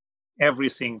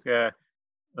 Everything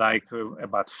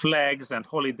about flags and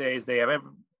holidays, they have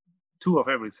two of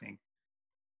everything.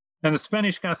 And the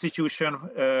Spanish constitution,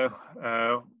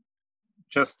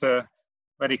 just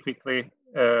very quickly,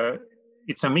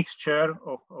 it's a mixture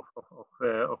of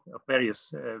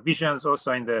various visions,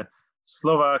 also in the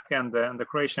Slovak and the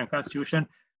Croatian constitution.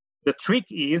 The trick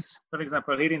is, for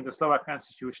example, here in the Slovak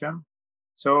constitution,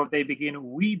 so they begin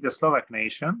with the Slovak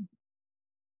nation,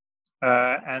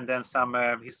 and then some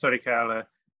historical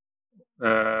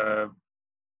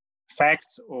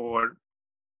facts or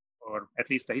at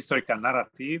least a historical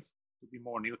narrative to be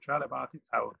more neutral about it,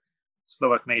 how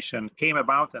Slovak nation came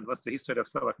about and what's the history of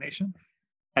Slovak nation.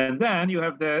 And then you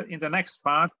have in the next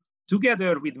part,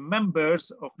 together with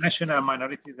members of national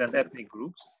minorities and ethnic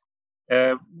groups,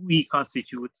 we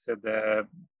constitute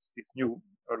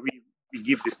we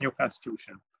give this new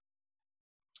constitution.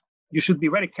 You should be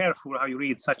very careful how you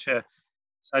read such a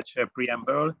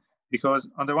preamble, because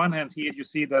on the one hand here you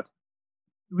see that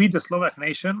with the Slovak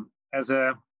nation as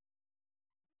a,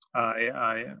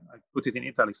 I put it in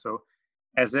italics, so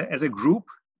as a group,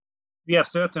 we have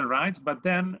certain rights, but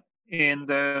then in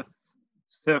the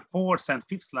fourth and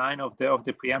fifth line of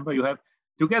the preamble, you have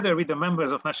together with the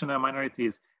members of national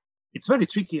minorities. It's very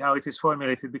tricky how it is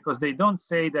formulated, because they don't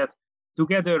say that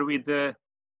together with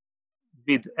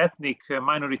ethnic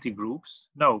minority groups.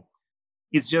 No,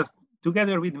 it's just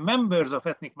together with members of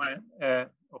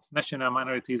of national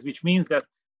minorities, which means that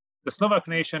the Slovak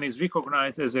nation is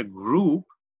recognized as a group,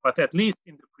 but at least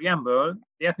in the preamble,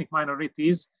 the ethnic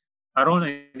minorities are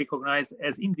only recognized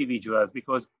as individuals,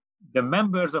 because the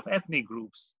members of ethnic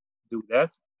groups do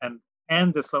that,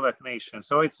 and the Slovak nation.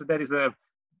 So there is a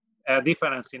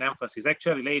difference in emphasis.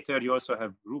 Actually, later you also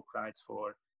have group rights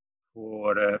for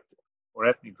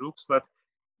ethnic groups, but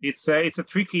it's a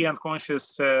tricky and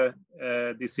conscious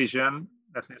decision.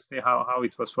 Let me say how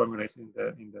it was formulated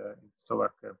in the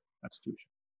Slovak constitution.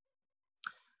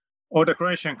 Or the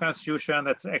Croatian constitution,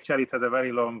 it has a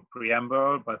very long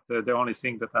preamble, but the only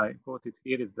thing that I quoted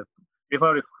here is the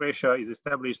Republic of Croatia is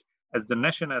established as the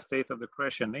national state of the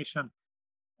Croatian nation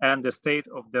and the state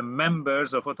of the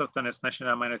members of autochthonous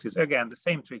national minorities. Again, the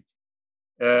same trick.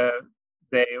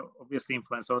 They obviously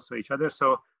influence also each other.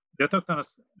 So the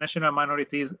autochthonous national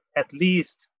minorities, at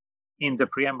least in the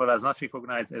preamble, is not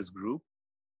recognized as group,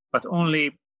 but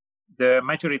only the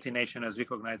majority nation is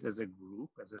recognized as a group,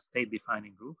 as a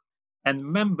state-defining group, and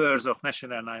members of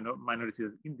national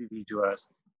minorities, individuals,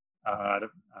 are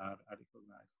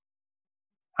recognized.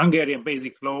 Hungarian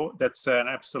basic law, that's an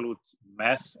absolute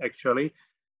mess, actually,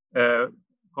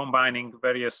 combining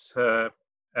various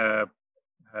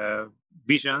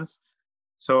visions.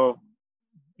 So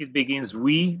it begins,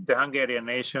 we, the Hungarian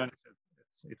nation,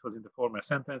 it was in the former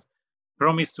sentence,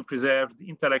 promise to preserve the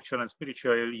intellectual and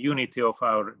spiritual unity of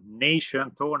our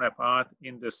nation torn apart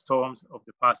in the storms of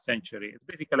the past century. It's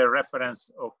basically a reference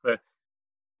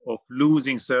of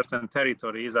losing certain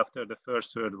territories after the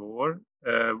First World War,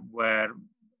 where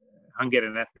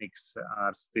Hungarian ethnics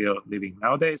are still living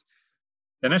nowadays.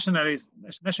 The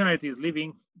nationalities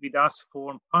living with us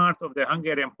form part of the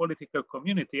Hungarian political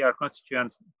community, are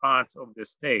constituent parts of the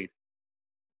state.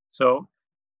 So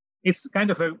it's kind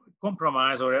of a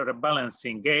compromise or a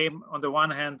balancing game. On the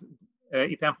one hand,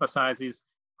 it emphasizes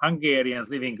Hungarians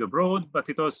living abroad, but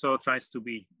it also tries to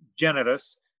be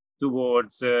generous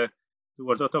towards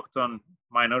autochthon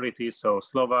minorities, so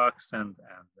Slovaks and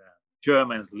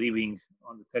Germans living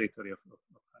on the territory of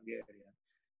Hungary.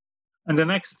 And the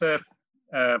next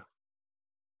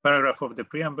paragraph of the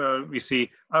preamble, we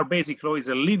see our basic law is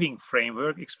a living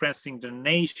framework expressing the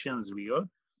nation's will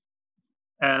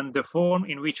and the form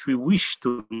in which we wish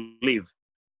to live.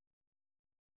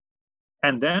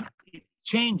 And then it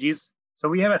changes. So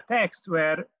we have a text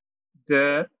where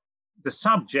the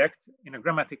subject in a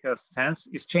grammatical sense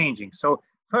is changing. So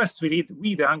first we read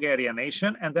 "we, the Hungarian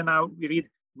nation," and then now we read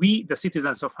 "we, the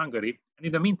citizens of Hungary." And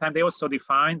in the meantime, they also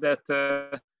define that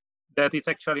that it's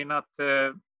actually not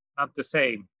the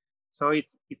same. So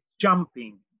it's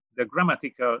jumping. The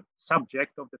grammatical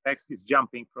subject of the text is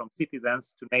jumping from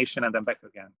citizens to nation and then back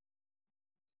again.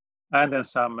 And then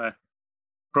some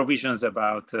provisions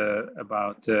about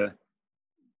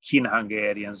keen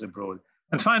Hungarians abroad.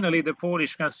 And finally, the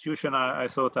Polish constitution, I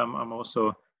thought I'm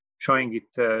also showing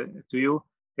it to you.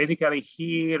 Basically,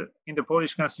 here in the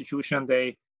Polish constitution,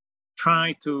 they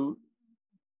try to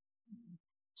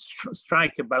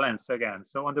strike a balance again.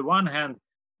 So on the one hand,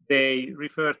 they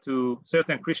refer to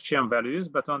certain Christian values,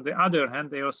 but on the other hand,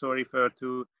 they also refer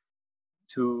to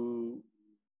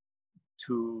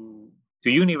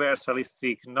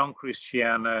universalistic,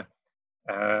 non-Christian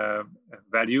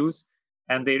values,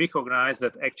 and they recognize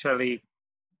that actually,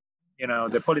 you know,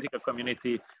 the political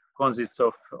community consists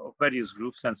of various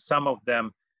groups, and some of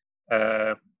them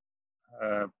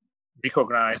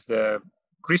recognize the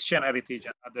Christian heritage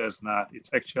and others not. It's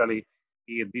actually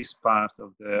here this part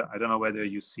of the, I don't know whether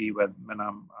you see when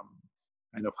I'm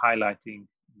kind of highlighting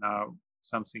now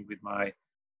something with my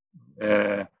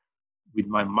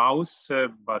mouse,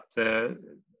 but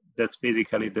that's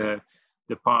basically the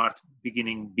part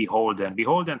beginning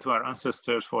beholden to our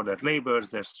ancestors for their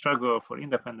labors, their struggle for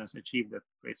independence achieved at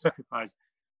great sacrifice,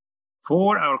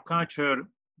 for our culture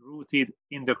rooted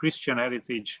in the Christian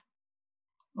heritage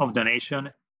of the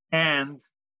nation and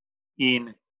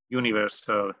in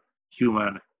universal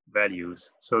human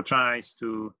values. So tries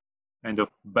to kind of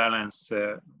balance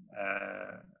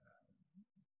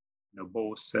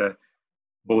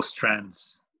both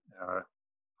trends,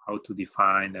 how to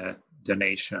define the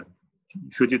nation.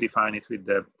 Should you define it in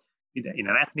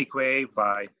an ethnic way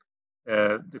by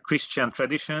the Christian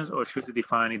traditions, or should you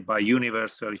define it by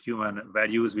universal human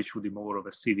values, which would be more of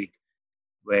a civic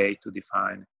way to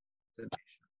define the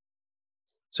nation?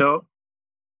 So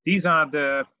these are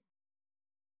the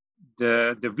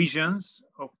visions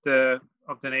of the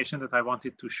nation that I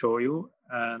wanted to show you,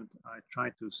 and I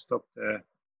try to stop the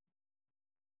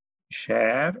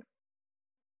share.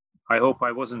 I hope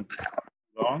I wasn't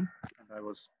long and I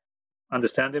was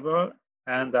understandable,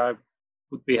 and I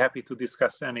would be happy to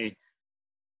discuss any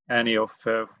of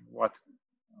the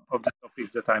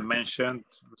topics that I mentioned.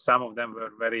 Some of them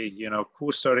were very,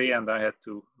 cursory, and I had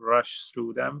to rush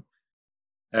through them.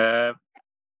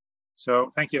 So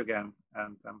thank you again,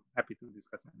 and I'm happy to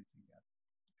discuss anything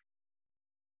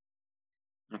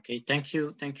else. Okay, thank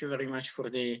you very much for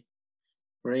the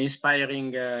very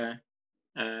inspiring and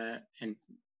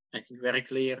I think very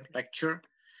clear lecture.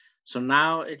 So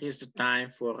now it is the time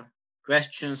for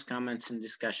questions, comments, and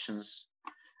discussion.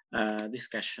 I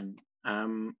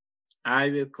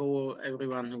will call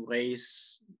everyone who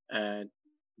raise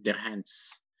their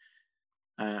hands.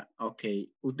 Okay,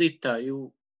 Udita,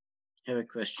 you have a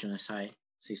question, as I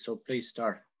see. So please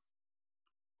start.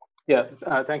 Yeah,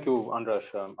 thank you,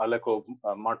 András. I'll echo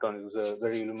Marton. It was a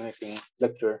very illuminating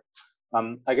lecture.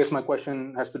 I guess my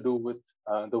question has to do with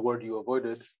the word you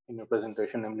avoided in your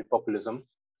presentation, namely populism,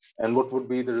 and what would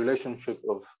be the relationship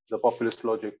of the populist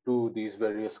logic to these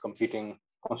various competing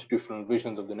constitutional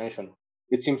visions of the nation.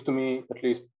 It seems to me, at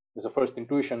least as a first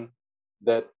intuition,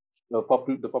 that the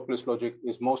populist logic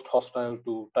is most hostile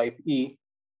to type E,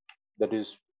 that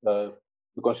is the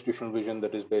constitutional vision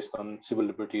that is based on civil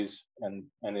liberties and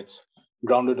it's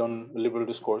grounded on liberal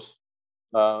discourse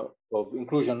of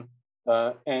inclusion,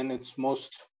 and it's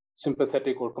most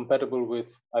sympathetic or compatible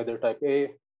with either type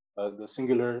A, the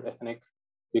singular ethnic,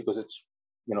 because it's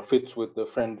fits with the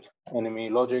friend-enemy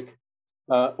logic,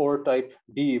 or type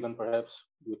D even perhaps,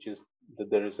 which is that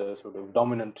there is a sort of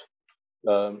dominant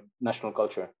national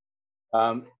culture.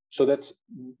 So that's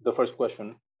the first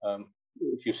question,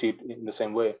 if you see it in the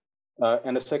same way.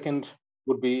 And a second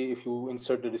would be if you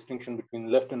insert the distinction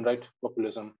between left and right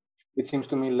populism. It seems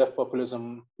to me left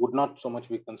populism would not so much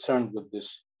be concerned with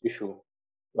this issue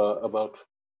about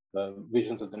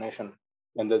visions of the nation,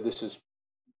 and that this is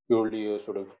purely a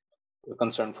sort of a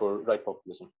concern for right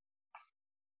populism.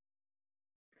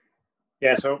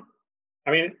 Yeah, so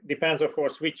I mean, it depends, of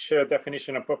course, which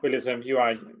definition of populism you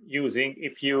are using.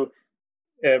 If you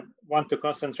want to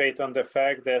concentrate on the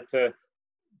fact that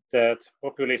that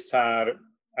populists are,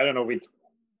 I don't know, I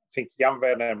think Jan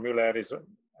Werner Müller has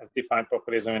defined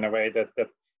populism in a way that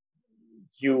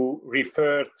you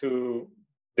refer to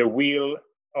the will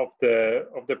of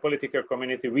the political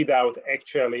community without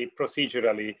actually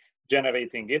procedurally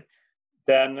generating it,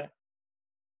 then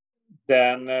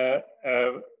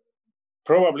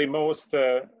probably most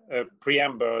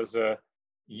preambles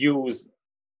use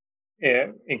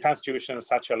in constitutions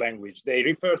such a language. They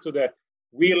refer to the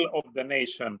will of the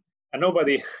nation, and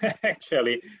nobody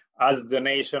actually as the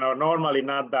nation, or normally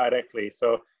not directly.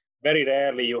 So very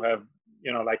rarely you have,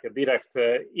 like a direct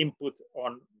input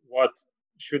on what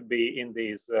should be in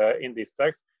these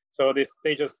texts. So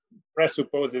they just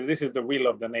presuppose this is the will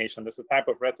of the nation. That's the type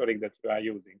of rhetoric that you are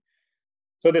using.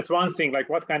 So that's one thing, like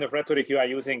what kind of rhetoric you are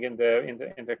using in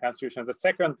the constitution. The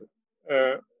second,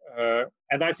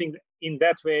 and I think in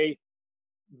that way,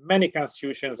 many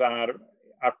constitutions are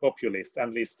populist, at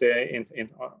least in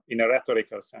a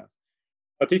rhetorical sense.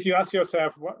 But if you ask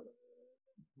yourself what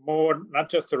more, not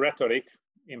just the rhetoric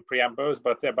in preambles,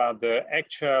 but about the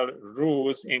actual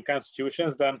rules in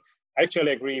constitutions, then I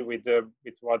actually agree with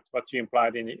what you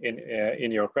implied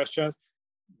in your questions,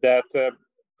 that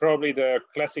probably the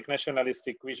classic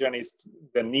nationalistic vision is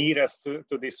the nearest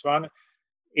to this one.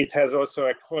 It has also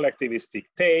a collectivistic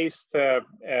taste.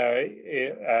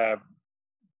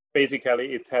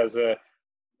 Basically, it has a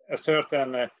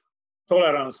certain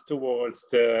tolerance towards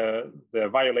the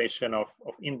violation of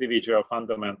individual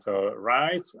fundamental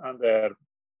rights under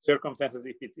circumstances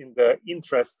if it's in the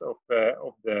interest of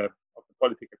the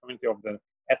political community, of the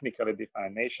ethnically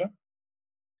defined nation.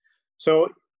 So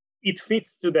it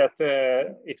fits to that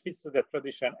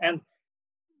tradition. And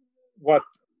what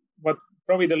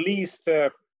probably the least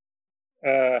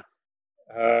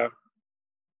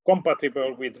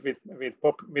compatible with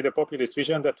the populist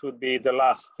vision, that would be the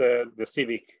last, the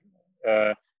civic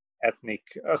ethnic,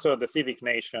 also the civic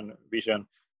nation vision,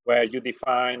 where you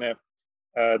define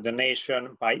the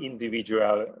nation by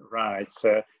individual rights.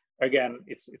 Again,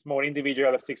 it's more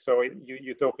individualistic, so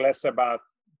you talk less about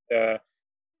a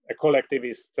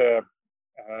collectivist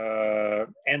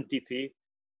entity,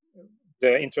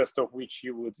 the interest of which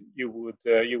you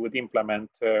would implement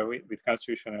with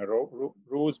constitutional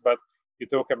rules, but you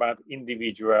talk about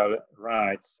individual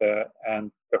rights,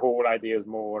 and the whole idea is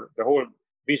more, the whole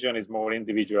vision is more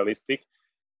individualistic,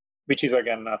 which is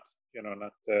again not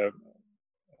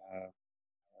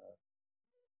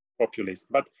populist.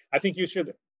 But I think you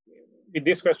should, with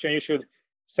this question, you should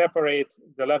separate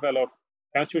the level of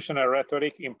constitutional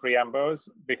rhetoric in preambles,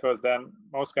 because then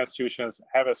most constitutions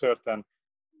have a certain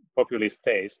populist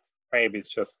taste. Maybe it's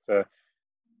just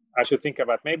I should think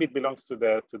about, maybe it belongs to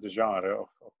the genre of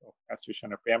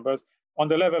constitutional preambles. On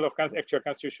the level of actual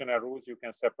constitutional rules, you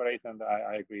can separate, and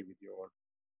I agree with your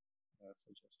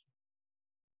suggestion.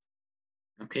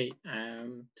 Okay,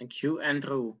 thank you,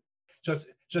 Andrew. So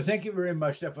thank you very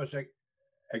much. That was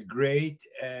a great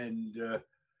and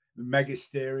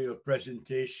magisterial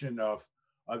presentation of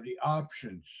the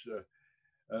options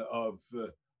of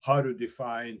how to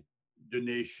define the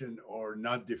nation or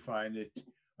not define it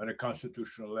on a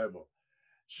constitutional level.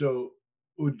 So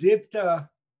Udipta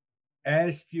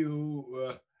asked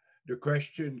you the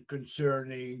question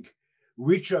concerning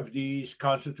which of these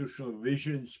constitutional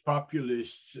visions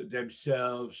populists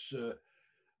themselves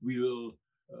will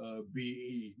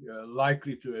be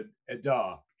likely to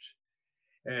adopt.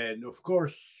 And of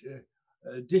course,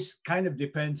 this kind of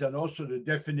depends on also the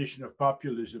definition of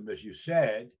populism, as you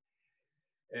said.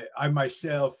 I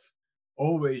myself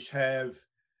always have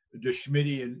the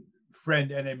Schmittian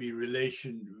friend-enemy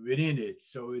relation within it.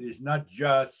 So it is not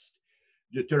just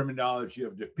the terminology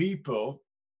of the people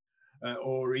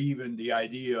or even the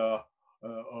idea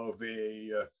of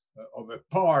a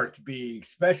part being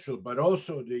special, but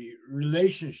also the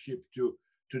relationship to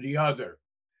the other.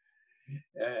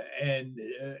 And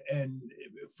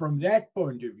from that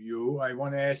point of view, I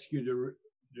want to ask you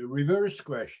the reverse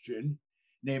question,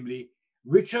 namely,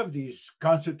 which of these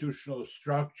constitutional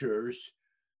structures,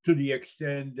 to the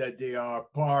extent that they are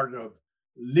part of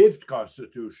lived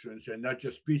constitutions and not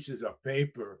just pieces of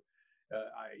paper,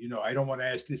 I don't want to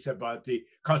ask this about the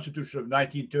Constitution of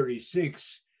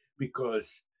 1936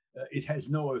 because it has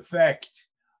no effect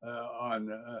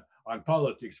on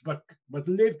politics, but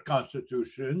lived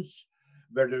constitutions,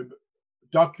 where the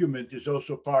document is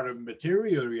also part of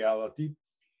material reality,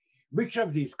 which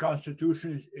of these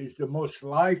constitutions is the most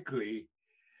likely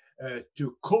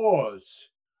to cause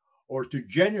or to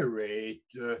generate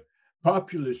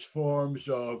populist forms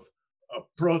of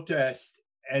protest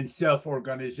and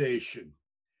self-organization?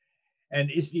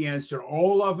 And is the answer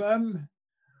all of them?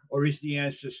 Or is the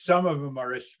answer some of them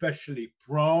are especially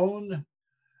prone?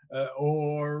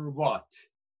 Or what?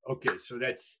 Okay, so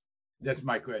that's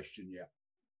my question, yeah.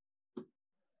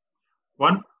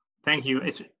 Thank you.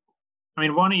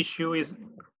 One issue is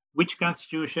which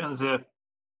constitutions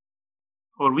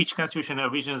or which constitutional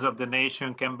visions of the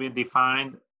nation can be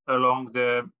defined along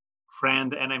the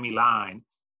friend-enemy line.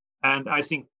 And I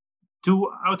think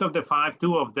out of the 5,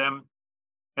 2 of them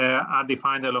are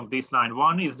defined along this line.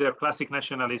 One is the classic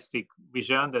nationalistic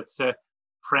vision that's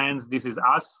friends, this is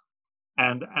us,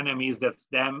 and enemies, that's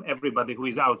them, everybody who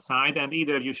is outside, and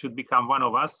either you should become one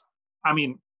of us. I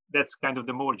mean, that's kind of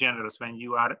the more generous, when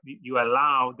you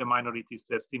allow the minorities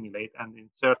to assimilate, and in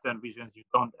certain visions you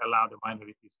don't allow the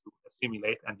minorities to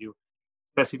assimilate and you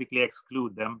specifically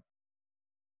exclude them.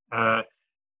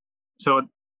 So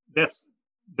that's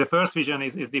the first vision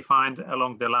is defined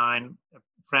along the line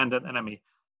friend and enemy.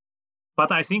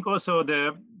 But I think also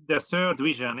the third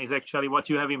vision is actually what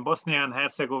you have in Bosnia and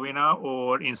Herzegovina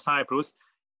or in Cyprus.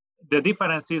 The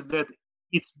difference is that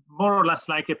it's more or less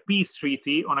like a peace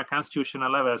treaty on a constitutional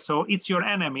level. So it's your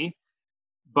enemy,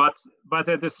 but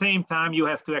at the same time you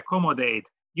have to accommodate.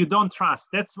 You don't trust.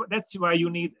 That's why you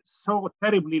need so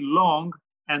terribly long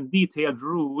and detailed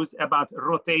rules about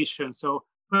rotation. So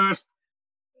first,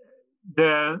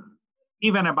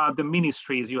 even about the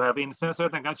ministries you have in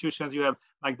certain constitutions, you have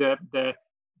like the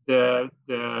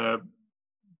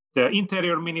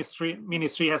interior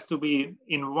ministry has to be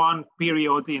in one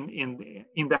period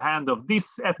in the hand of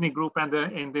this ethnic group, and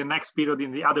in the next period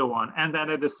in the other one, and then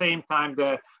at the same time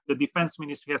the defense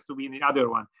ministry has to be in the other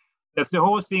one. That's the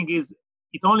whole thing. Is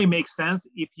it only makes sense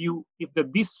if the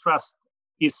distrust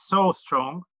is so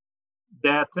strong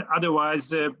that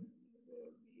otherwise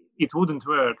it wouldn't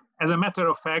work. As a matter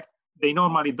of fact, they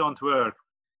normally don't work.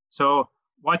 So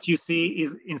what you see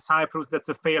is in Cyprus, that's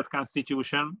a failed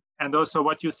constitution. And also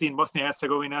what you see in Bosnia and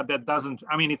Herzegovina, that doesn't,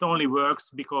 I mean, it only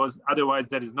works because otherwise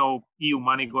there is no EU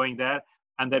money going there.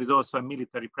 And there is also a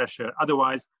military pressure.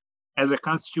 Otherwise, as a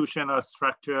constitutional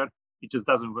structure, it just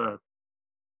doesn't work.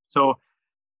 So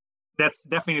that's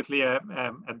definitely a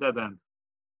dead end.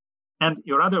 And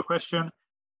your other question,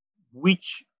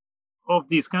 which of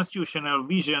these constitutional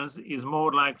visions is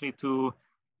more likely to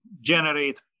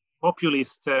generate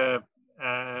populist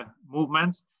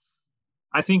movements?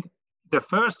 I think the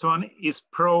first one is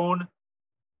prone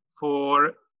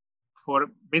for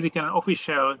basically an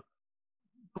official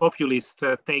populist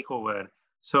takeover.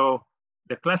 So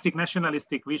the classic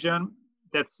nationalistic vision,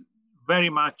 that's very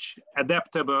much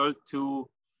adaptable to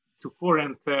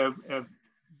current,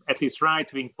 at least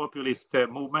right-wing populist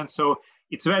movements. So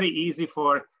it's very easy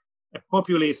for a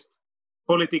populist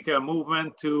political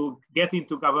movement to get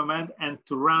into government and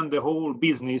to run the whole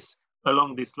business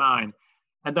along this line.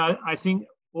 And I think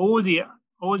all the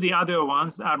other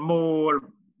ones are more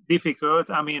difficult.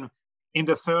 I mean, in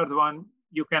the third one,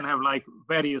 you can have like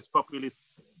various populist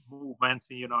movements,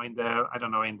 you know, in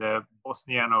the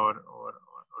Bosnian or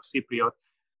Cypriot.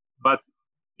 But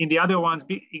in the other ones,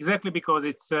 exactly because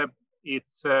it's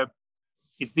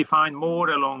defined more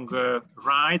along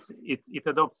rights, it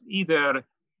adopts either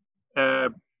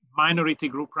minority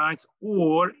group rights,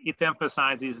 or it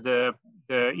emphasizes the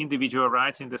individual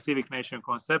rights in the civic nation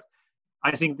concept.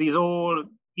 I think these all,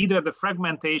 either the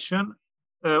fragmentation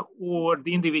or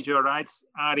the individual rights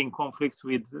are in conflict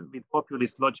with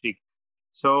populist logic.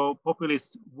 So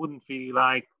populists wouldn't really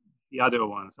like the other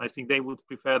ones. I think they would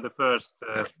prefer the first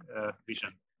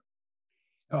vision.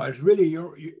 No, it's really,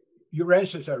 your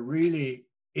answers are really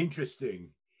interesting,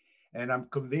 and I'm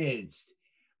convinced.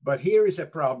 But here is a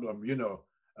problem, you know.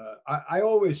 I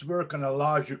always work on a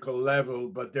logical level,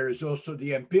 but there is also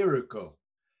the empirical.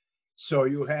 So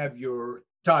you have your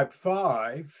type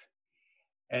 5,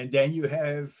 and then you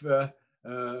have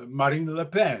Marine Le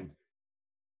Pen.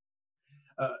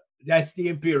 That's the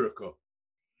empirical.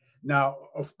 Now,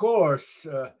 of course,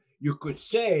 you could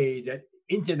say that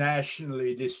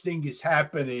internationally this thing is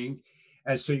happening,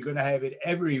 and so you're going to have it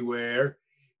everywhere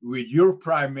with your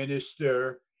prime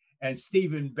minister and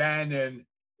Stephen Bannon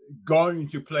going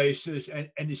to places and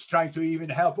is trying to even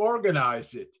help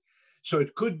organize it. So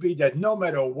it could be that no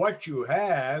matter what you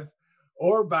have,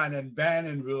 Orban and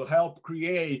Bannon will help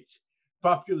create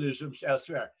populisms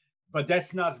elsewhere. But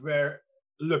that's not where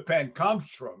Le Pen comes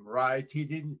from, right?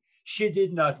 She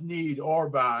did not need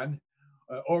Orban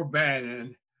or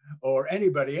Bannon or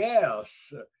anybody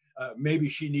else. Maybe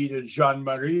she needed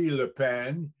Jean-Marie Le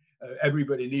Pen.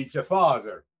 Everybody needs a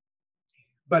father.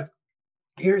 But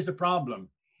here's the problem,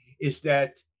 is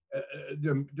that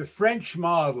the French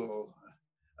model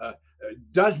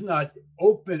does not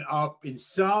open up in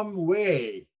some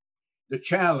way the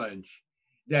challenge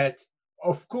that,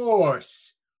 of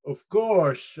course,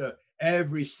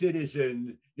 every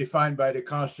citizen defined by the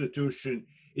Constitution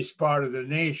is part of the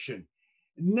nation.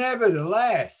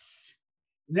 Nevertheless,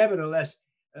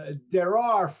 there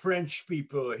are French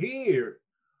people here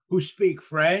who speak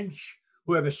French,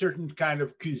 who have a certain kind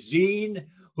of cuisine,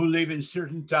 who live in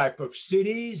certain type of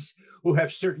cities, who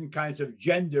have certain kinds of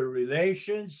gender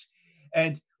relations.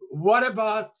 And what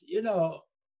about, you know,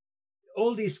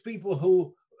 all these people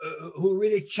who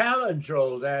really challenge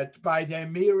all that by their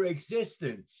mere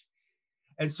existence?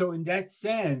 And so in that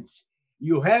sense,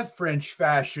 you have French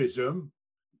fascism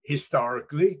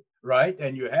historically, right?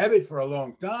 And you have it for a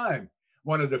long time,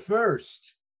 one of the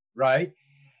first, right?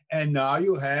 And now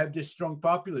you have this strong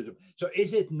populism. So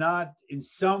is it not in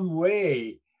some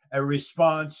way a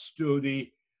response to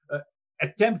the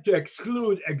attempt to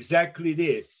exclude exactly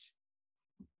this?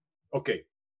 Okay,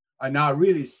 I now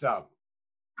really stop.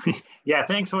 Yeah,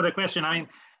 thanks for the question. I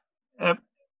mean,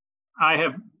 I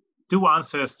have two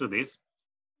answers to this.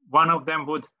 One of them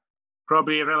would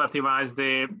probably relativize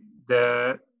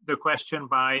the question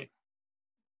by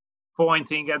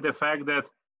pointing at the fact that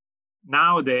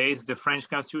nowadays the French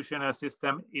constitutional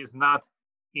system is not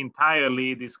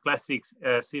entirely this classic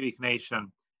civic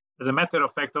nation. As a matter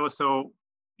of fact, also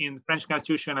in French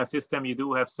constitutional system, you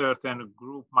do have certain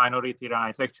group minority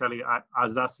rights. Actually,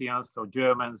 Alsatians, so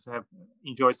Germans, have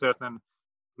enjoy certain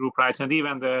group rights, and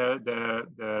even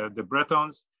the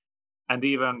Bretons, and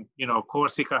even, you know,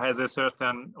 Corsica has a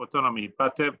certain autonomy.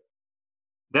 But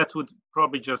that would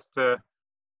probably just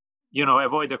you know,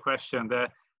 avoid the question.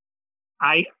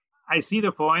 I see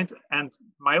the point, and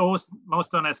my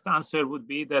most honest answer would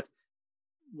be that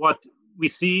what we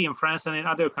see in France and in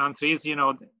other countries, you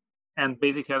know, and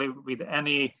basically with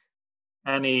any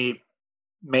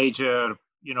major,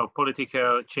 you know,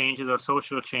 political changes or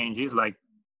social changes like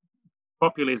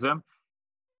populism,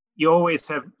 you always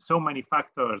have so many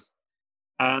factors.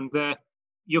 And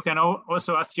you can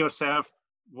also ask yourself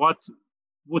what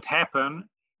would happen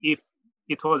if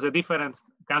it was a different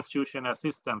constitutional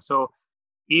system. So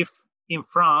if in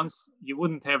France you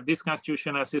wouldn't have this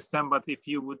constitutional system, but if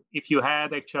you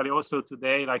had actually also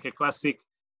today like a classic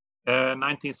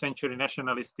 19th century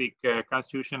nationalistic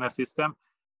constitutional system,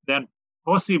 then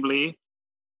possibly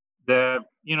the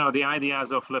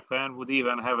ideas of Le Pen would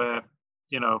even have a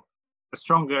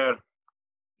stronger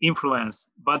influence.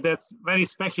 But that's very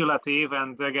speculative,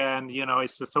 and again, you know,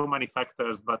 it's just so many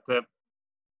factors. But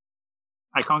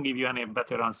I can't give you any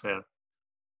better answer.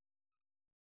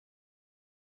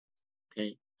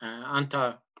 Okay,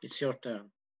 Anta, it's your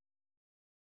turn.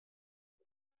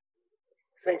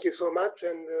 Thank you so much,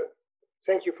 and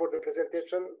thank you for the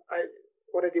presentation. I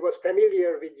already was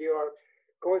familiar with your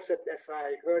concept as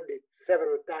I heard it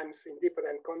several times in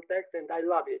different contexts, and I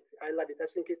love it. I love it. I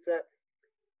think it's an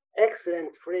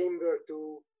excellent framework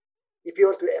to, if you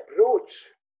want to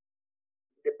approach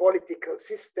the political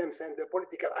systems and the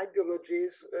political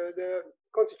ideologies, the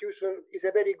Constitution is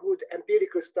a very good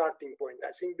empirical starting point,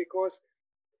 I think, because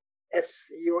as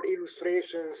your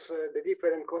illustrations, the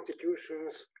different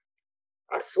constitutions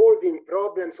are solving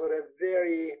problems in a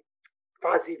very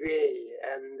fuzzy way,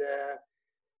 and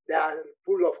they are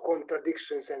full of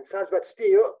contradictions and such, but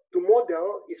still to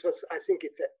model is what I think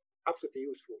it's absolutely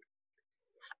useful.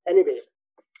 Anyway,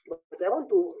 but I want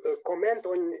to comment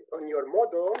on your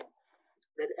model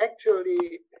that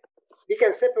actually we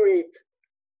can separate.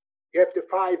 You have the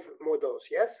 5 models,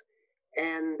 yes?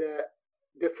 And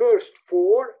the first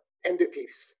 4 and the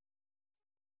 5th.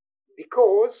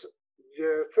 Because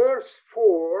the first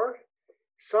 4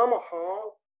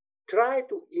 somehow try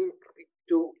to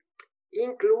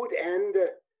include and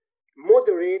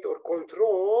moderate or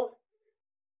control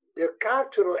the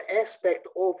cultural aspect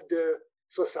of the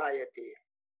society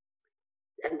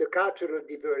and the cultural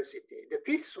diversity. The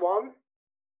 5th one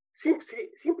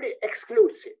simply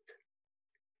excludes it.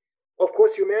 Of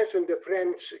course, you mentioned the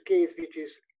French case, which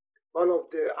is one of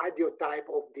the ideotype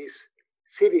of this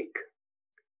civic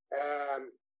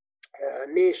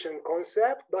nation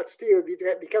concept, but still we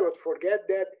cannot forget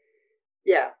that,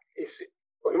 yeah, it's,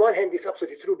 on one hand, it's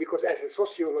absolutely true, because as a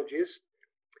sociologist,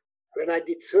 when I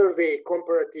did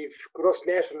comparative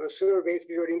cross-national surveys,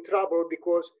 we were in trouble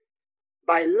because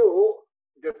by law,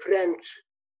 the French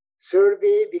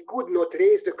survey, we could not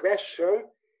raise the question,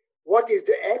 what is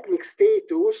the ethnic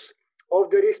status of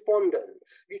the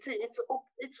respondents? We see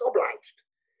it's obliged.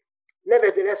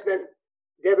 Nevertheless, when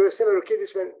there were several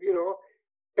cases when, you know,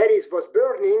 Paris was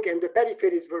burning and the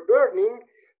peripheries were burning,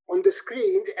 on the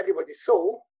screen, everybody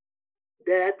saw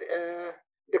that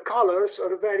the colors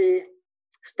are very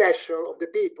special of the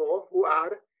people who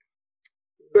are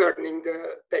burning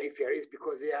the peripheries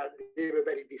because they were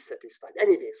very dissatisfied.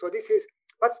 Anyway, so this is,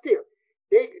 but still,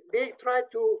 they try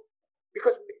to,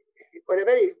 because on a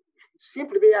very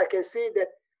simple way, I can say that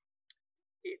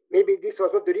maybe this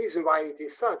was not the reason why it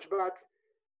is such, but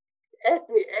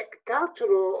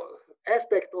cultural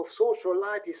aspect of social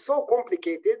life is so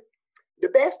complicated, the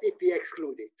best if we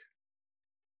exclude it.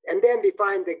 And then we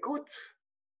find a good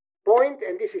point,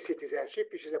 and this is citizenship,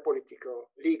 which is a political,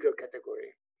 legal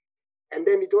category. And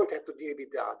then we don't have to deal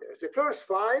with the others. The first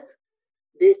 5,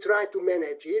 they try to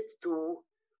manage it, to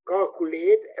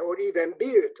calculate or even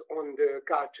build on the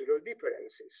cultural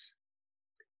differences.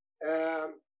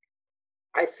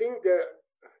 I think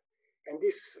and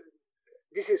this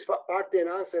is partly an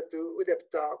answer to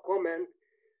Eötvös' comment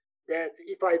that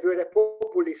if I were a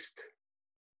populist,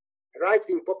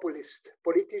 right-wing populist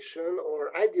politician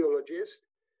or ideologist,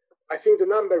 I think the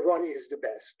number 1 is the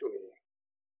best to me.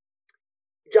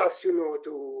 Just, you know,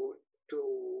 to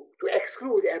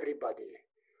exclude everybody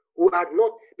who are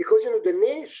not, because, you know, the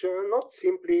nation, not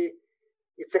simply,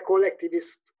 it's a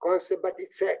collectivist concept, but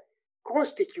it's a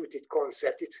constituted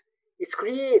concept. It's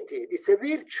created, it's a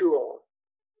virtual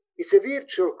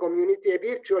community, a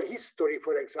virtual history,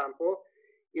 for example.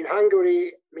 In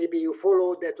Hungary, maybe you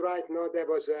follow that right now, there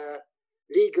was a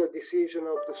legal decision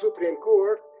of the Supreme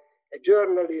Court. A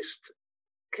journalist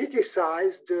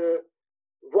criticized the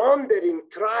wandering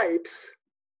tribes,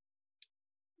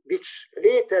 which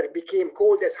later became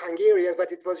called as Hungarians,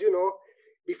 but it was, you know,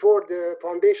 before the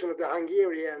foundation of the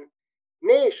Hungarian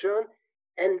nation.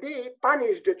 And they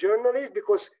punished the journalist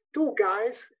because 2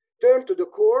 guys turned to the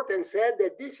court and said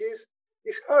that this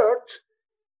hurt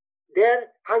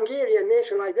their Hungarian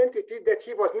national identity, that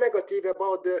he was negative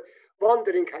about the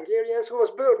wandering Hungarians, who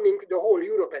was burning the whole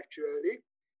Europe, actually.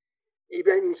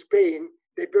 Even in Spain,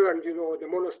 they burned, you know, the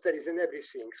monasteries and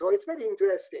everything. So it's very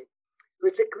interesting.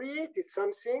 But they created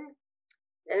something,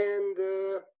 and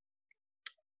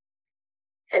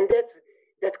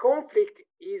that conflict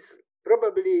is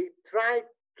probably tried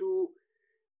to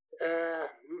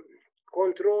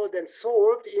controlled and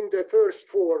solved in the first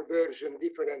 4 versions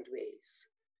different ways.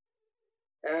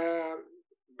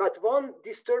 But one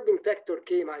disturbing factor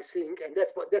came, I think, and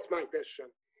that's my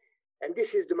question, and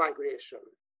this is the migration.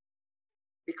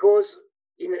 Because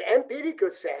in an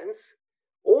empirical sense,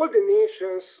 all the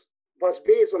nations was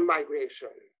based on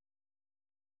migration.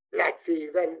 Let's see,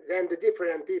 when the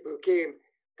different people came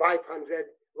 500,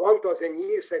 1,000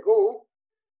 years ago,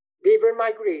 they were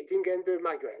migrating and were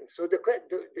migrants. So the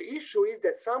issue is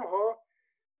that somehow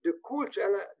the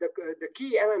culture, the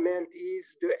key element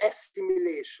is the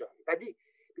assimilation.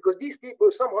 Because these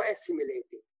people somehow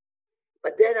assimilated.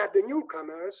 But there are the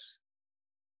newcomers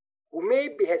who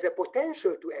maybe has a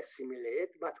potential to assimilate,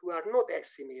 but who are not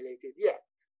assimilated yet.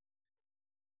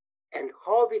 And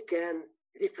how we can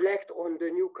reflect on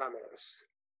the newcomers.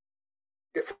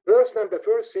 The first number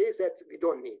first says that we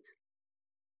don't need.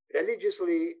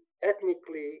 Religiously,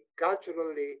 ethnically,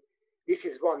 culturally, this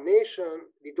is one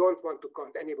nation. We don't want to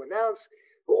count anyone else.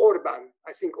 Orban,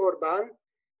 I think Orban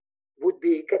would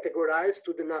be categorized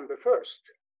to the number first.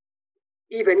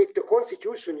 Even if the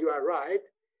constitution, you are right,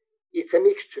 it's a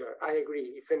mixture. I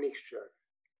agree, it's a mixture.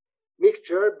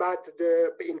 But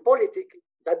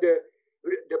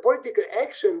the political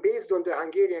action based on the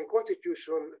Hungarian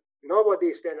constitution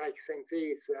nowadays, when I can say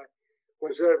it's a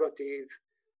conservative,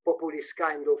 populist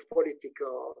kind of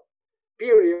political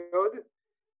period,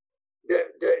 the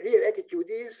real attitude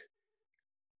is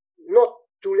not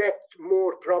to let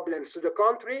more problems to the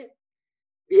country.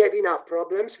 We have enough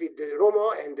problems with the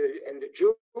Roma and the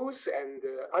Jews and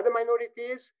the other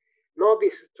minorities. Now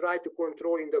we try to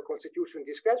control in the constitution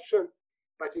this question,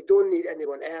 but we don't need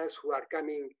anyone else who are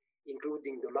coming,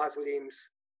 including the Muslims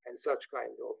and such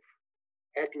kind of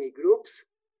ethnic groups.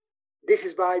 This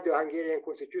is why the Hungarian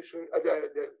constitution,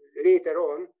 later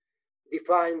on,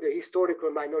 defined the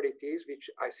historical minorities, which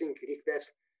I think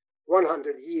request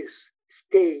 100 years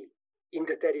stay in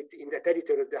the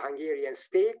territory of the Hungarian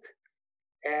state,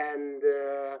 and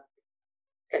the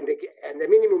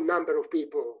minimum number of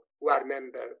people who are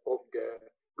member of the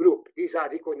group. These are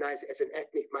recognized as an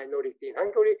ethnic minority in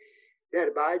Hungary.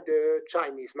 Thereby, the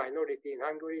Chinese minority in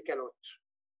Hungary cannot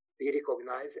be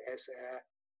recognized as a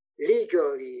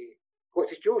legally,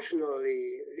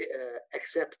 constitutionally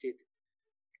accepted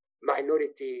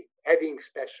minority having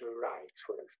special rights,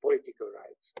 for us, political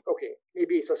rights. Okay,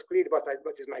 maybe it was clear what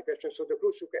is my question. So the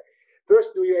crucial,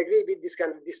 first, do you agree with this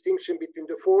kind of distinction between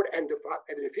the 4 and the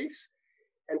 5th?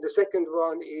 And the second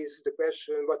one is the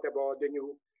question, what about the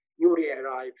newly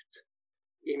arrived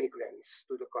immigrants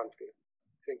to the country?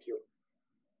 Thank you.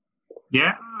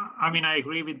 Yeah, I mean, I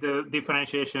agree with the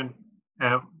differentiation.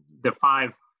 The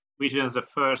 5 visions, the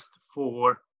first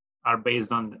 4 are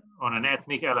based on an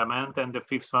ethnic element, and the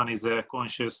 5th one is a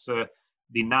conscious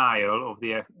denial of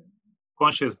the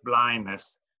conscious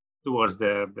blindness towards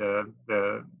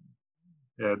the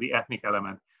ethnic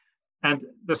element. And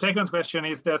the second question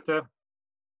is that,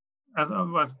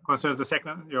 what concerns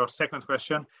your second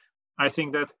question, I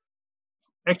think that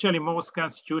actually most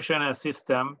constitutional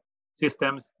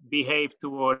systems behave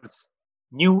towards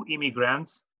new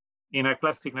immigrants in a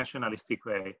classic nationalistic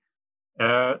way.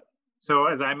 So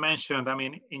as I mentioned, I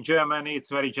mean, in Germany,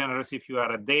 it's very generous if you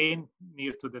are a Dane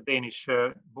near to the Danish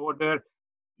border.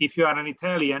 If you are an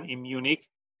Italian in Munich,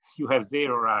 you have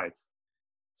zero rights.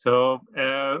 So,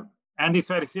 and it's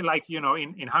very like, you know,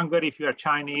 in Hungary, if you are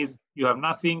Chinese, you have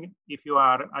nothing. If you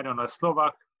are, I don't know,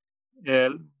 Slovak,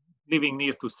 living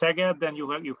near to Szeged, then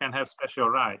you can have special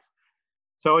rights.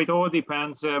 So it all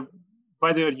depends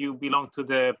whether you belong to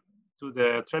the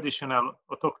traditional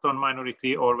autochthon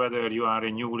minority or whether you are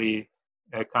a newly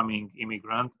coming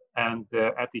immigrant, and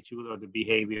the attitude or the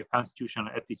behavior, constitutional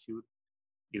attitude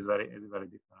is very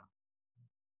different.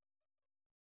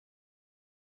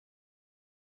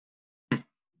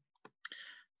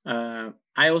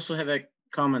 I also have a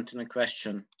comment and a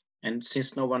question, and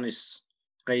since no one is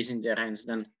raising their hands,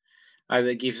 then I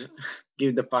will give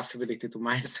the possibility to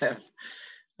myself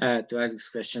to ask this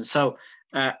question. So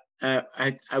I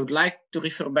would like to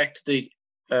refer back to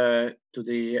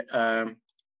the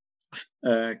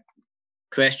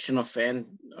question of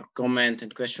comment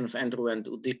and question of Andrew and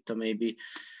Udipta, maybe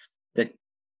that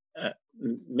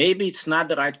maybe it's not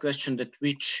the right question that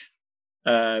which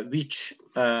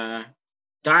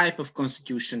type of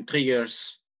constitution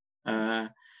triggers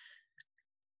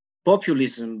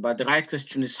populism, but the right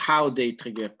question is how they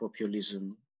trigger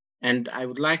populism. And I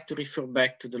would like to refer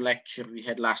back to the lecture we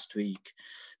had last week,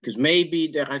 because maybe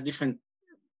there are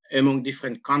among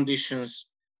different conditions,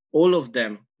 all of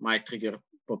them might trigger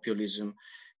populism.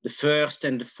 The first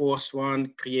and the fourth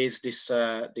one creates this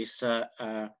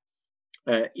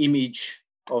image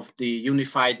of the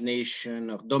unified nation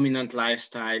or dominant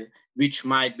lifestyle, which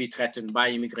might be threatened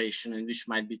by immigration and which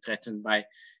might be threatened by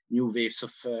new waves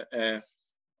of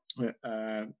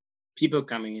people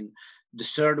coming in. The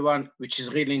third one, which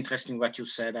is really interesting what you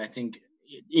said, I think,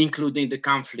 including the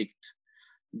conflict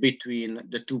between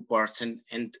the two parts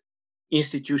and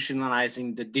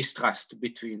institutionalizing the distrust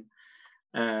between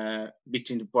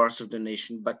the parts of the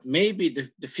nation. But maybe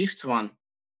the fifth one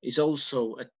is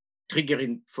also a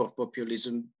triggering for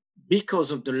populism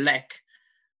because of the lack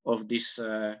of this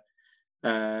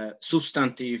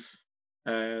substantive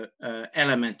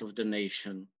element of the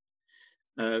nation,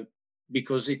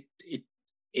 because it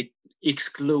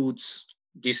excludes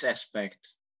this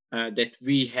aspect that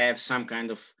we have some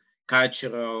kind of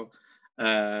cultural,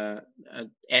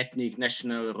 ethnic,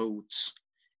 national roots.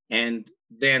 And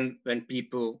then when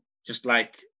people, just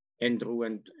like Andrew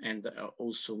and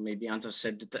also maybe András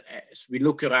said, that as we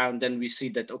look around, then we see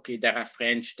that, okay, there are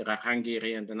French, there are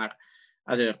Hungarian, there are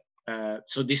other.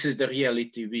 So this is the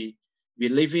reality we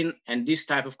live in, and this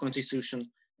type of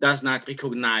constitution does not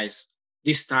recognize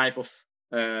this type of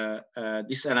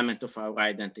this element of our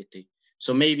identity.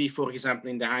 So maybe, for example,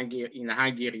 in the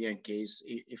Hungarian case,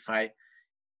 if I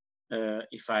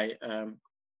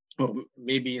or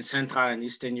maybe in Central and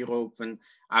Eastern Europe, and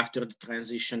after the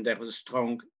transition, there was a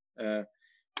strong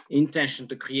intention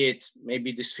to create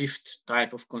maybe this fifth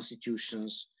type of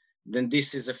constitutions, then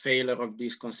this is a failure of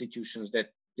these constitutions,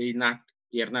 that they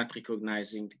are not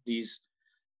recognizing these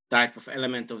type of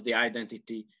element of the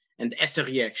identity. And as a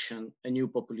reaction, a new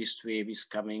populist wave is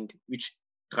coming, which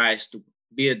tries to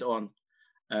build on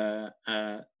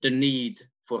the need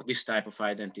for this type of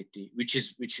identity,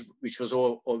 which was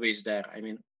always there. I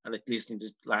mean, at least in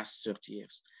the last 30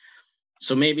 years.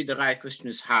 So maybe the right question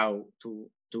is how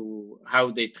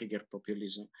they trigger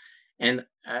populism. And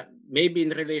maybe in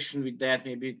relation with that,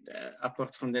 maybe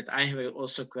apart from that, I have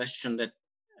also a question that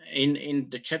in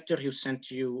the chapter you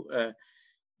sent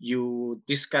you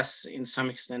discuss in some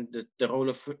extent the role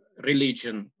of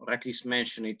religion, or at least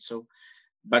mention it. So,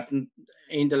 but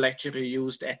in the lecture you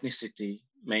used ethnicity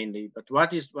mainly. But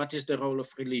what is the role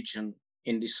of religion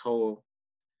in this whole?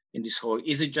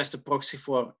 Is it just a proxy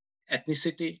for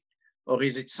ethnicity, or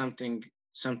is it something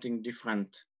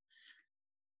different?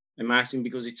 I'm asking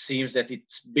because it seems that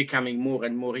it's becoming more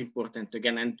and more important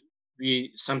again, and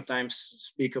we sometimes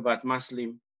speak about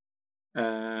Muslim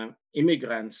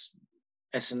immigrants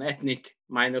as an ethnic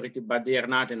minority, but they are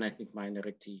not an ethnic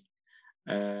minority,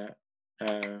 but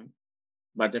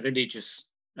a religious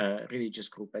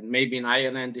group. And maybe in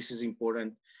Ireland this is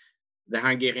important. The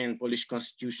Hungarian Polish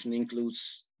constitution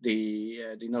includes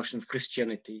the notion of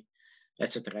Christianity,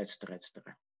 etc., etc.,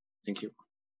 etc. Thank you.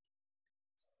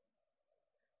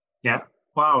 Yeah.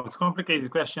 Wow, it's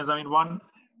complicated questions. I mean,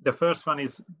 the first one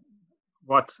is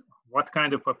what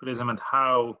kind of populism and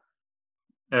how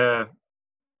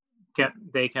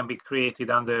they can be created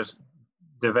under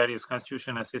the various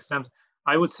constitutional systems.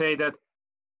 I would say that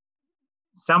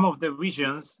some of the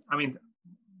visions, I mean,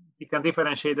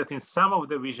 differentiate that in some of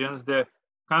the visions, the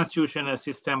constitutional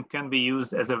system can be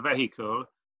used as a vehicle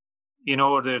in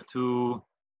order to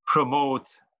promote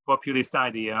populist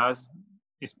ideas,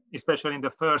 especially in the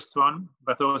first one,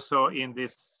 but also in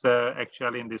this,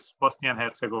 actually in this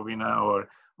Bosnia-Herzegovina or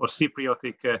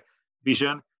Cypriotic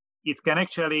vision. It can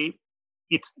actually,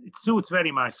 it suits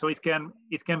very much. So it can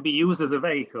be used as a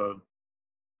vehicle.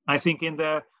 I think in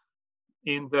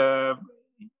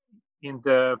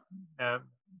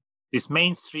this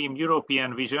mainstream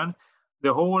European vision,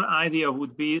 the whole idea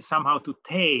would be somehow to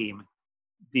tame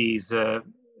these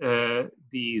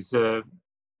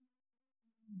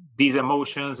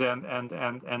emotions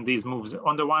and these moves.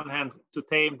 On the one hand, to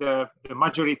tame the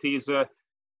majority's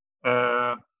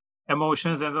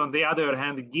emotions, and on the other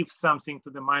hand, give something to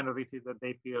the minority that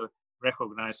they feel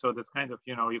recognized. So that's kind of,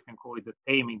 you know, you can call it the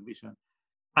taming vision.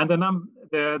 And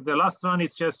the last one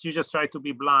is just, you just try to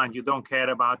be blind. You don't care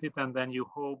about it, and then you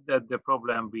hope that the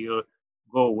problem will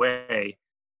go away.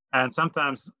 And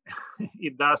sometimes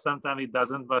it does, sometimes it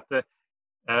doesn't. But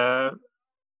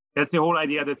that's the whole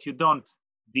idea, that you don't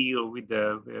deal with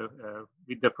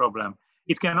the problem.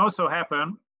 It can also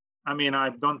happen. I mean, I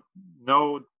don't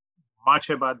know much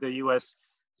about the US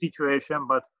situation,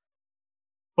 but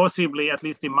possibly, at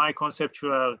least in my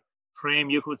conceptual frame,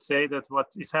 you could say that what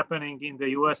is happening in the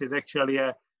US is actually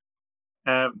a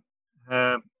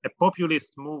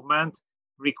populist movement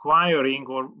requiring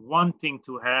or wanting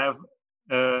to have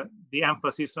the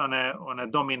emphasis on a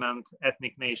dominant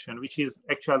ethnic nation, which is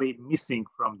actually missing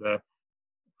from the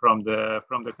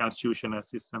constitutional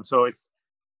system. So it's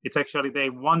actually,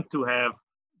 they want to have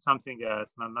something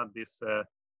else, not this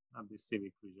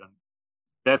civic vision.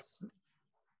 That's,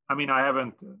 I mean, I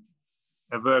haven't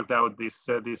worked out this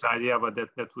idea, but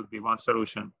that would be one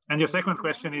solution. And your second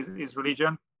question is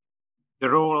religion, the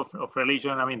role of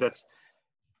religion. I mean,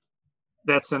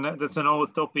 that's an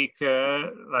old topic,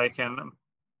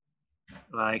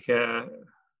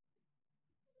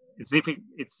 it's difficult.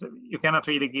 You cannot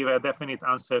really give a definite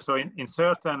answer. So in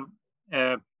certain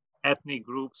ethnic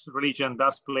groups, religion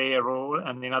does play a role,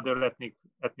 and in other ethnic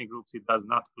groups, it does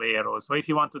not play a role. So if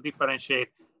you want to differentiate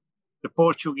the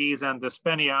Portuguese and the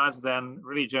Spaniards, then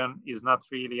religion is not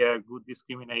really a good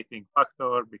discriminating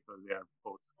factor because they are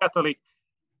both Catholic,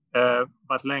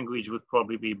 but language would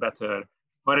probably be better.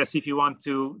 Whereas if you want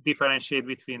to differentiate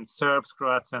between Serbs,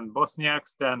 Croats, and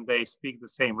Bosniaks, then they speak the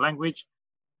same language,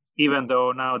 even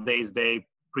though nowadays they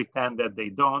pretend that they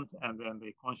don't, and then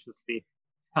they consciously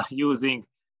are using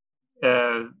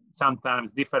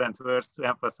sometimes different words to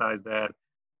emphasize the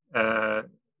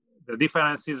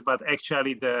differences, but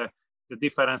actually the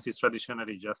difference is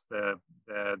traditionally just the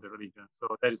religion. So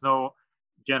there is no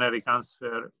generic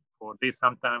answer for this.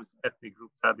 Sometimes ethnic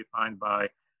groups are defined by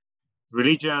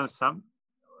religion,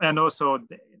 and also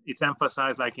it's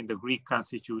emphasized, like in the Greek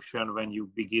constitution, when you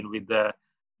begin with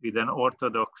an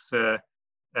orthodox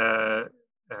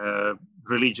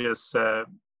religious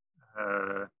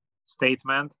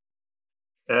statement.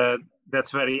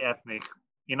 That's very ethnic.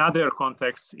 In other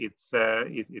contexts,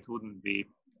 it wouldn't be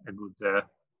a good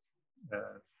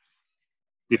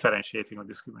differentiating or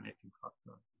discriminating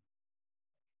factor.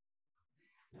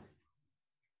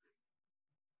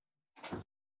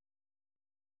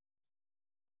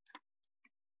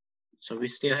 So we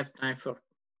still have time for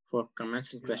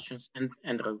comments and questions. And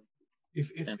Andrew,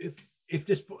 if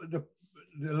this the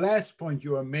last point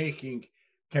you are making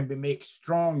can be made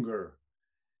stronger,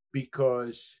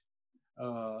 because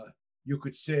you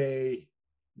could say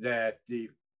that the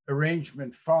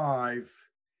arrangement 5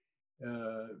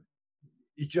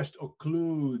 it just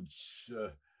occludes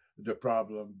the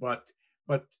problem, but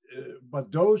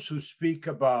those who speak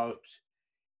about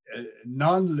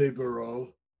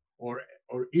non-liberal or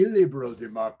illiberal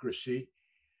democracy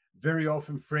very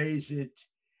often phrase it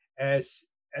as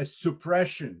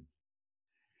suppression.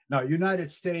 Now, United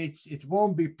States, it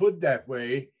won't be put that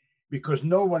way because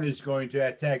no one is going to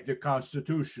attack the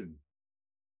Constitution.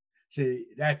 See,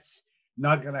 that's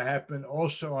not going to happen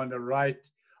also on the right,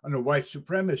 on the white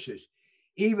supremacists,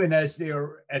 even as they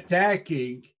are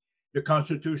attacking the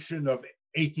Constitution of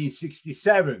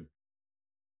 1867.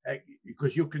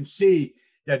 Because you can see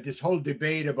that this whole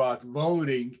debate about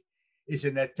voting is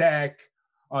an attack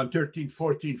on 13th,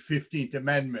 14th, 15th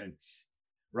Amendments,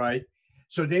 right?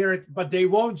 So but they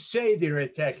won't say they're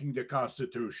attacking the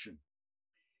Constitution.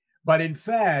 But in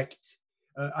fact,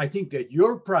 I think that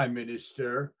your prime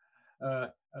minister,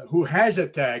 who has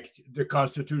attacked the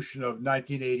Constitution of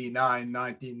 1989,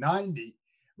 1990,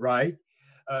 right,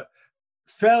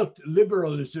 felt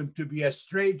liberalism to be a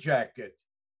straitjacket.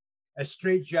 A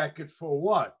straitjacket for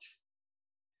what?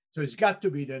 So it's got to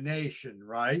be the nation,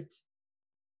 right?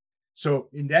 So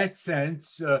in that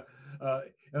sense,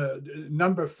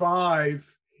 number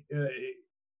 5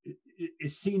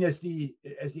 is seen as the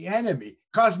enemy.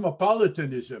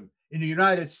 Cosmopolitanism in the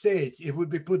United States, it would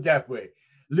be put that way.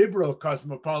 Liberal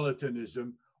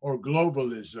cosmopolitanism or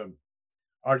globalism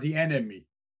are the enemy.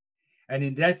 And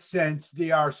in that sense,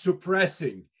 they're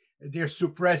suppressing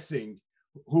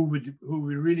who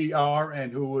we really are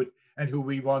and who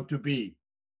we want to be.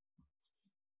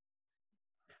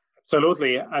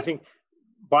 Absolutely. I think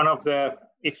one of the,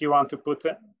 if you want to put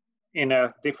it in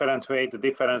a different way, the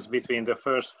difference between the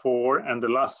first 4 and the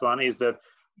last one is that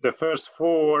the first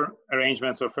 4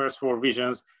 arrangements or first 4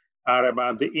 visions are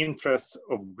about the interests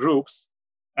of groups,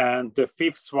 and the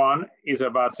 5th one is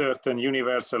about certain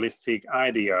universalistic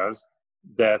ideas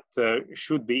that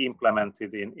should be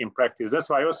implemented in practice. That's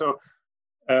why also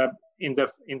in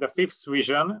the 5th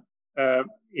vision,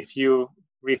 if you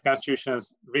read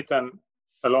constitutions written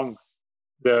along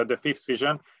the 5th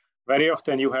vision, very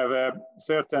often you have a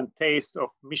certain taste of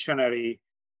missionary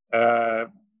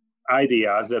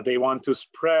ideas that they want to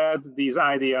spread these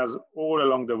ideas all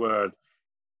along the world.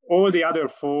 All the other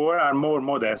 4 are more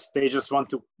modest. They just want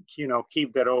to,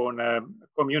 keep their own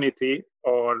community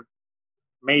or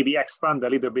maybe expand a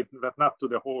little bit, but not to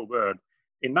the whole world.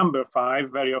 In number 5,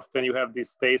 very often you have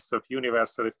this taste of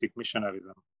universalistic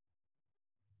missionarism.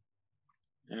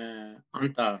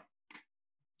 Anta,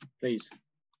 please.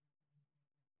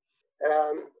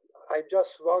 I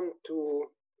just want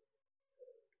to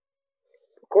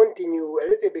continue a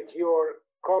little bit your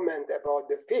comment about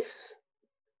the 5th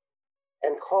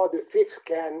and how the 5th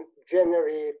can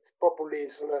generate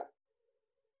populism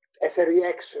as a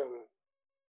reaction.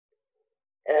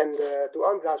 And to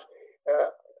András,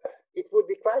 it would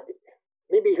be quite,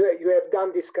 maybe you have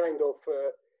done this kind of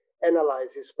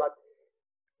analysis, but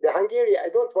the Hungary, I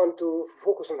don't want to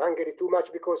focus on Hungary too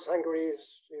much because Hungary is,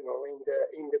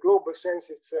 in the global sense,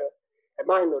 it's a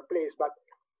minor place. But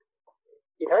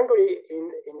in Hungary,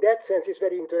 in that sense, it's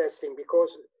very interesting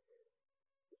because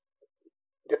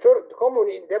there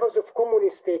was a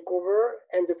communist takeover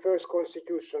and the first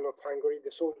constitution of Hungary,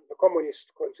 the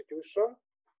communist constitution,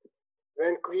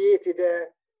 when created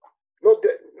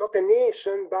not a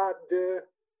nation, but the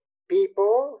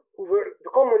people who were the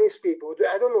communist people.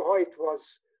 I don't know how it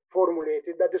was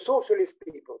formulated, but the socialist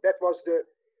people. That was the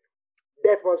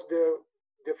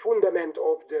fundament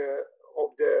of the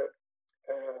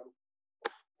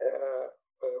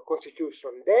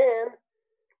constitution. Then,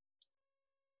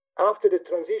 after the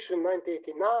transition,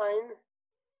 1989,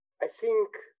 I think,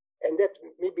 and that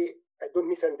maybe I don't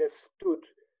misunderstood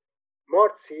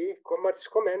Marci's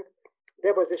comment,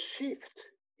 there was a shift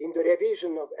in the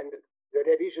revision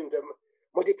the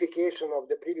modification of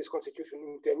the previous constitution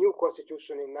into a new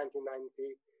constitution in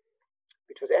 1990,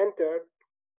 which was entered.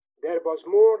 There was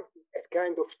more a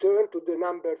kind of turn to the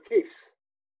number 5th.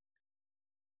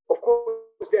 Of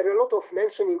course, there are a lot of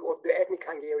mentioning of the ethnic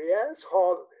Hungarians,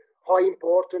 how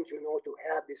important, to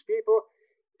have these people.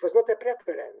 It was not a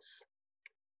preference.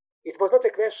 It was not a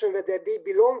question whether they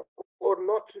belong or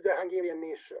not to the Hungarian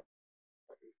nation.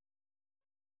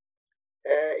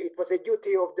 It was a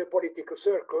duty of the political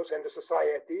circles and the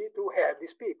society to have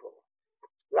these people.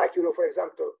 Like, for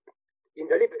example, in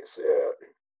the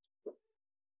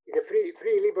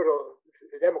free liberal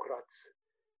Democrats,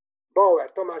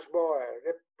 Thomas Bauer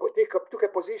took a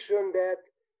position that,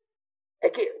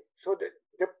 again, so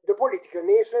the political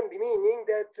nation, meaning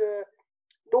that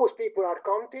those people are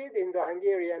counted in the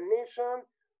Hungarian nation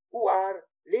who are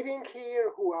living here,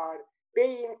 who are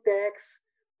paying tax,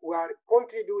 who are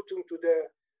contributing to the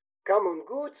common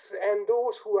goods, and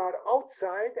those who are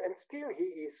outside, and still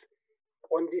he is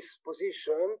on this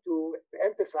position to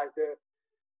emphasize the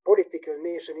political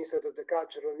nation instead of the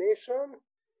cultural nation.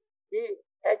 He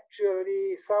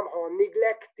actually somehow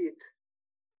neglected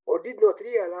or did not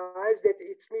realize that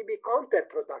it may be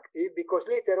counterproductive, because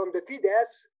later on the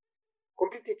Fidesz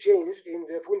completely changed in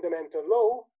the fundamental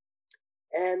law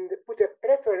and put a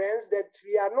preference that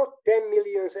we are not 10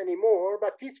 millions anymore,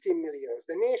 but 15 million.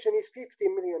 The nation is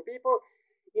 15 million people,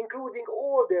 including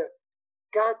all the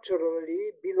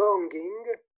culturally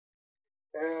belonging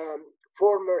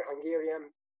former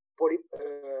Hungarian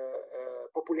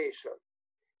population.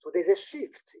 So there's a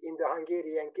shift in the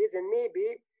Hungarian case, and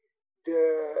maybe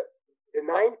the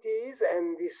 90s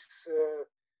and this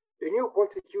the new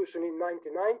constitution in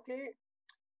 1990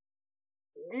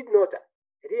 did not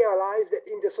realize that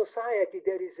in the society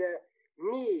there is a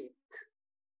need,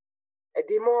 a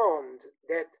demand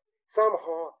that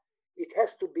somehow it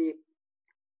has to be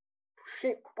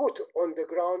put on the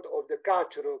ground of the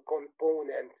cultural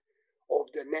component of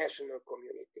the national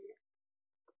community.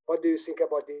 What do you think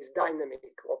about this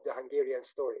dynamic of the Hungarian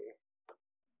story?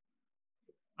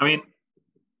 I mean,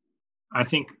 I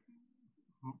think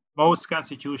most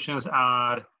constitutions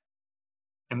are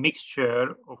a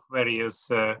mixture of various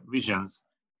visions,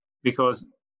 because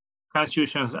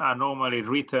constitutions are normally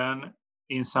written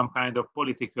in some kind of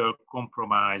political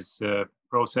compromise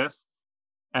process,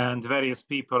 and various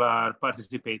people are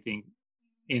participating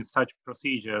in such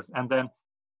procedures. And then,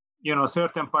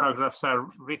 certain paragraphs are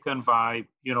written by,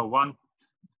 one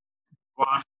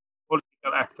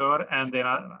political actor, and then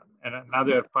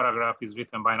another paragraph is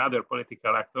written by another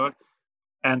political actor.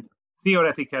 And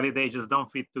theoretically, they just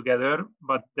don't fit together,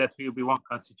 but that will be one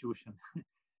constitution.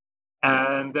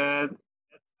 And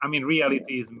I mean,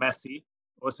 reality is messy,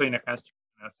 also in a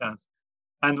constitutional sense.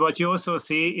 And what you also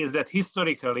see is that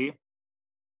historically,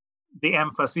 the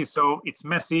emphasis, so it's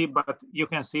messy, but you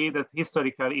can see that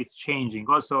historically it's changing.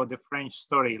 Also, the French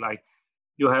story, like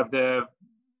you have the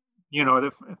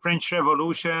French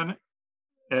Revolution,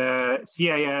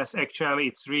 CIS, actually,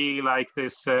 it's really like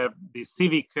this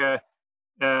civic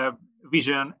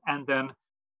vision. And then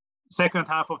second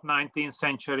half of 19th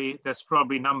century, that's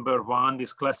probably number one,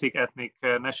 this classic ethnic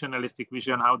nationalistic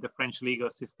vision, how the French legal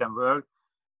system worked.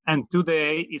 And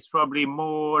today it's probably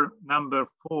more number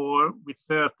four, with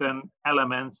certain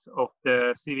elements of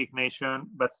the civic nation,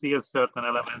 but still certain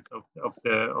elements of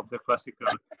the classical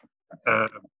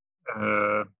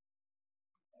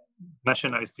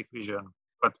nationalistic vision.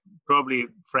 But probably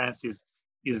France is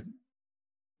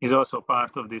also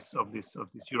part of this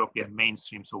European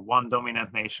mainstream. So one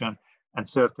dominant nation and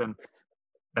certain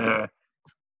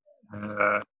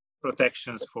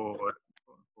protections for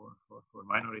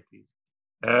minorities.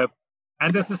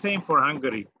 And that's the same for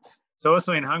Hungary. So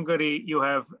also in Hungary, you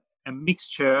have a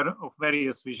mixture of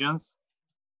various visions.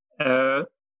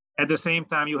 At the same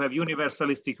time, you have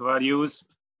universalistic values.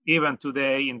 Even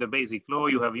today in the basic law,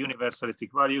 you have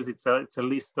universalistic values. It's a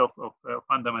list of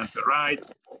fundamental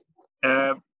rights.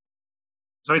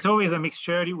 So it's always a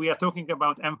mixture. We are talking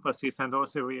about emphasis, and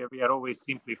also we are always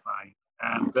simplifying.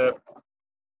 And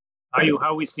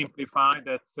how we simplify,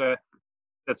 that's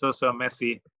also a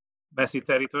messy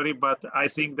territory. But I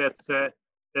think that's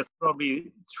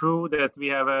probably true that we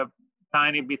have a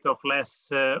tiny bit of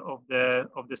less of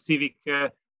the civic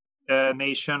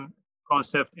nation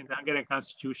concept in the Hungarian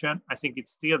constitution. I think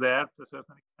it's still there to a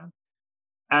certain extent,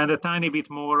 and a tiny bit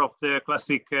more of the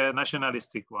classic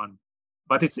nationalistic one.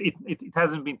 But it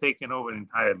hasn't been taken over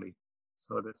entirely.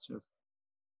 So that's just.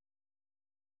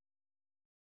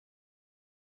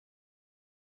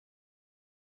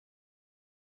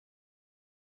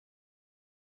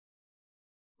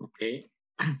 Okay.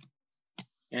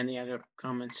 Any other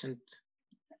comments and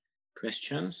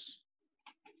questions?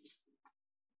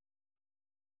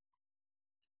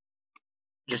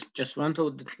 Just one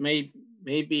thought that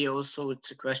maybe also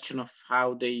it's a question of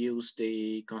how they use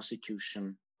the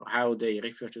constitution, or how they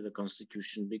refer to the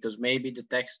constitution, because maybe the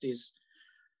text is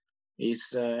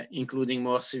including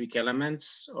more civic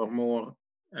elements or more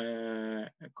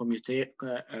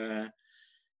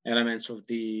elements of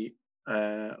the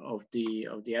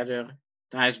other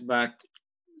types, but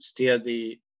still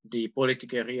the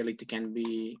political reality can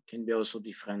be also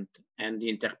different, and the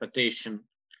interpretation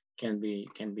can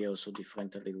be also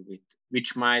different a little bit,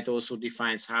 which might also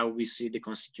define how we see the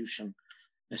constitution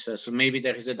as well. So maybe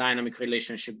there is a dynamic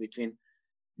relationship between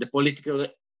the political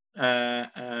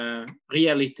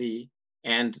reality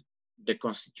and the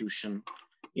constitution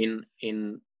in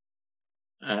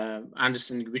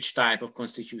understanding which type of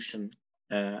constitution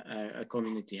a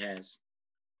community has.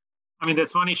 I mean,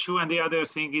 that's one issue, and the other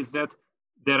thing is that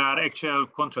there are actual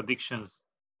contradictions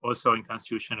also in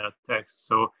constitutional texts.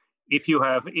 So if you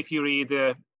read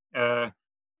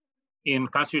in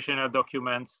constitutional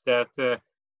documents that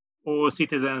all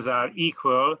citizens are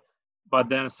equal, but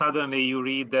then suddenly you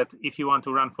read that if you want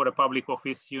to run for a public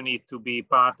office, you need to be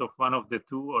part of one of the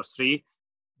two or three,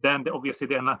 then obviously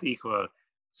they're not equal.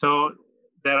 So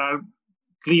there are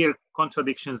clear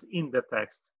contradictions in the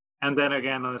text. And then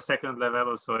again, on the second level,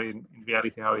 also in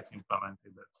reality, how it's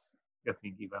implemented, that's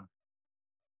getting even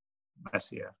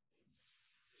messier.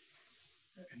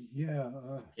 Yeah,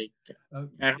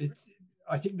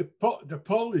 I think the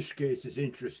Polish case is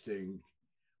interesting,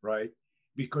 right?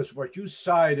 Because what you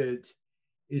cited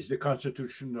is the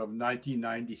Constitution of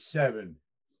 1997.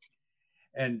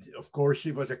 And of course,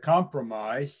 it was a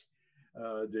compromise.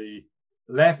 The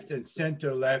left and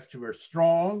center left were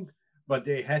strong, but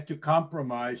they had to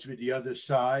compromise with the other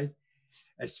side,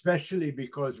 especially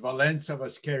because Valenza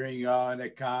was carrying on a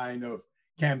kind of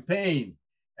campaign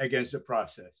against the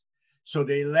process. So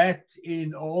they let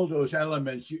in all those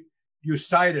elements you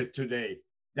cited today.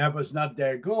 That was not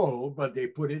their goal, but they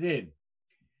put it in.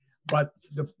 But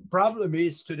the problem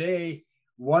is today,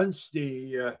 once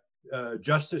the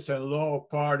Justice and Law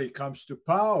Party comes to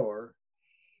power,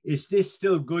 is this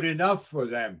still good enough for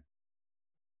them?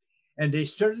 And they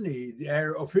certainly,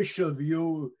 their official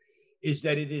view is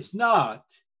that it is not,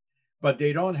 but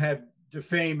they don't have the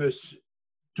famous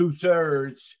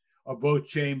 2/3 of both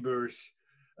chambers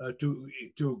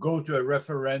to go to a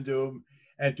referendum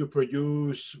and to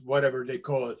produce whatever they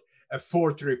call it, a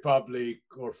fourth republic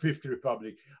or fifth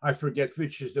republic. I forget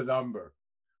which is the number,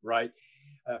 right?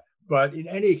 But in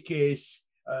any case,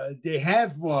 they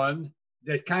have one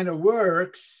that kind of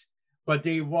works, but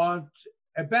they want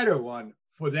a better one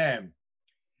for them.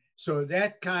 So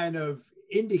that kind of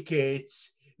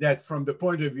indicates that from the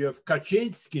point of view of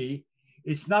Kaczynski,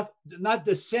 it's not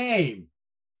the same.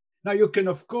 Now you can,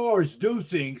 of course, do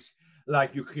things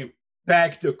like you can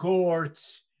pack the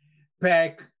courts,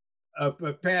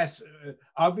 pass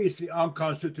obviously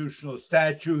unconstitutional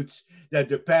statutes that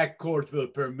the packed court will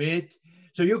permit.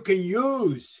 So you can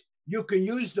use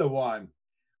the one,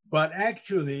 but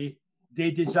actually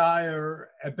they desire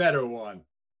a better one,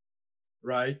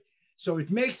 right? So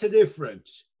it makes a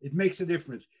difference. It makes a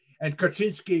difference. And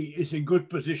Kaczynski is in good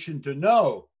position to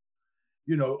know.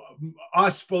 You know,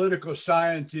 us political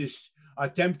scientists are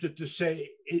tempted to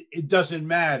say it doesn't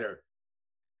matter,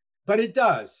 but it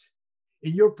does.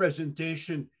 In your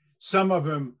presentation, some of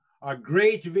them are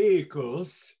great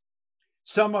vehicles.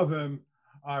 Some of them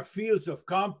are fields of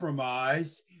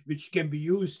compromise, which can be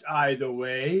used either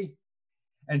way.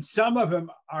 And some of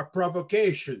them are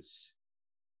provocations.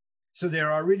 So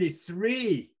there are really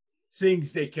three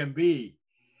things they can be.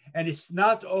 And it's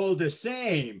not all the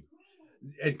same.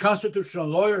 And constitutional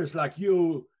lawyers like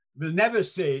you will never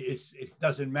say it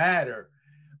doesn't matter.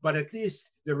 But at least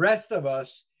the rest of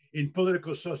us in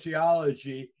political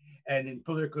sociology and in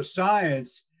political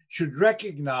science should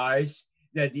recognize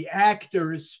that the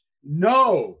actors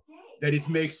know that it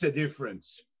makes a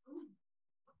difference.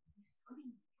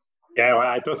 Yeah, well,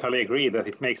 I totally agree that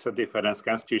it makes a difference.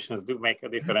 Constitutions do make a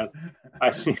difference.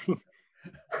 I think.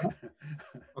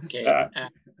 Okay.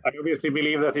 I obviously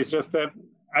believe that it's just that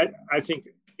I think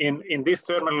in this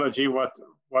terminology, what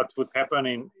would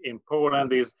happen in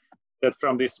Poland is that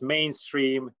from this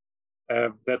mainstream,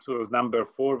 that was number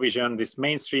 4 vision, this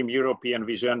mainstream European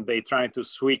vision, they try to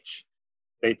switch,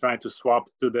 they try to swap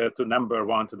to number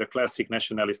 1, to the classic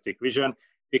nationalistic vision,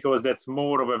 because that's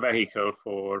more of a vehicle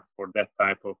for that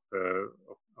type of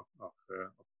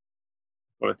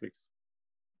politics.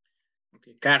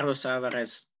 Okay, Carlos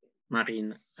Alvarez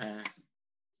Marin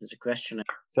is a question.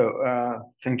 So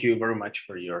thank you very much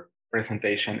for your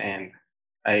presentation, and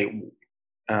I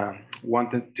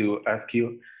wanted to ask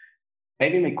you,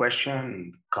 maybe my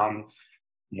question comes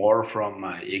more from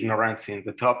my ignorance in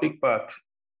the topic, but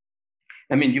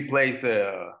I mean, you place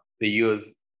the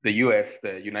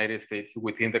United States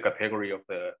within the category of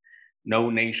the no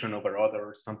nation over other,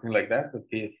 or something like that, the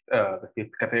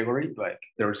fifth category. Like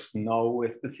there's no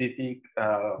specific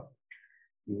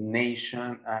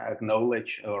nation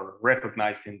acknowledged or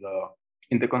recognized in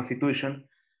the Constitution.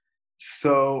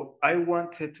 So I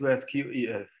wanted to ask you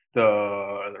if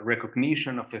the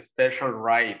recognition of special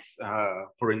rights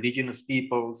for indigenous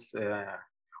peoples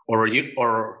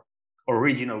or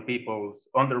original peoples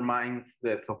undermines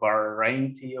the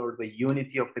sovereignty or the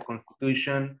unity of the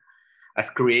Constitution, as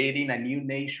creating a new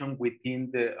nation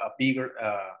within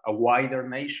a wider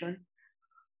nation,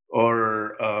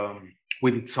 or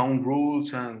with its own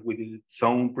rules and with its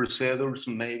own procedures,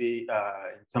 maybe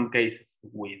in some cases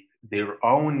with their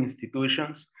own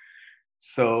institutions.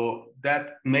 So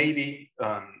that maybe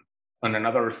on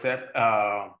another step,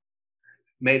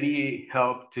 maybe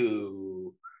help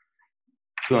to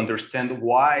understand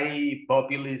why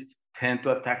populists tend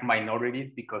to attack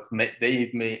minorities, because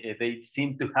they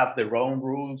seem to have their own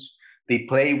rules. They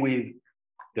play with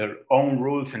their own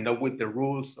rules and not with the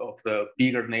rules of the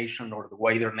bigger nation or the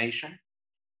wider nation.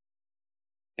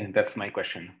 And that's my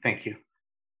question. Thank you.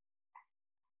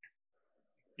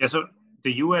 Yeah, so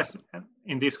the US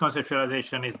in this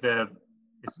conceptualization is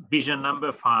vision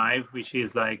number 5, which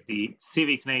is like the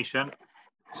civic nation.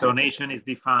 So nation is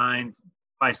defined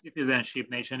by citizenship.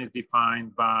 Nation is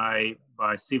defined by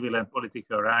civil and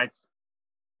political rights.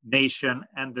 Nation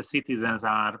and the citizens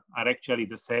are actually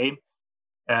the same,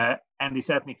 and it's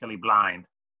ethnically blind.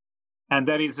 And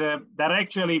there is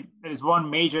one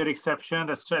major exception,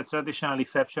 that's a traditional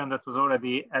exception that was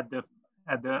already at the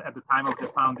time of the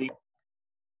founding.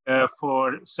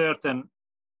 For certain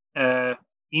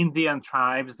Indian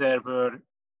tribes, there were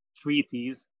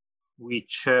treaties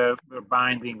which were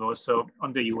binding also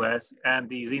on the US, and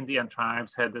these Indian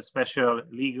tribes had a special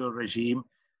legal regime,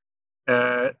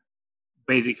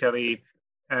 basically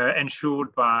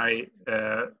ensured by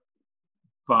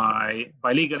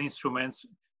legal instruments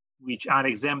which are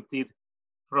exempted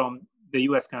from the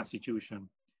US Constitution.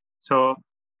 So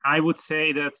I would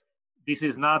say that this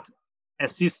is not a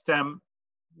system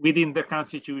within the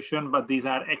Constitution, but these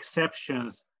are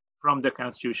exceptions from the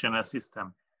constitutional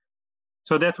system.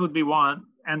 So that would be one.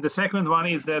 And the second one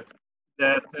is that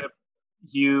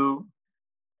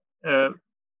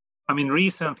I mean,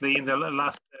 recently in the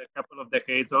last couple of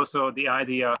decades, also the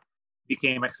idea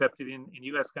became accepted in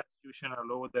US constitutional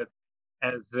law that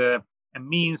as a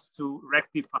means to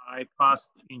rectify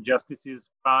past injustices,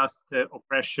 past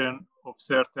oppression of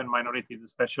certain minorities,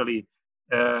 especially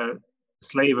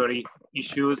slavery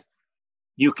issues,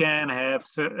 you can have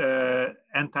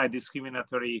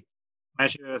anti-discriminatory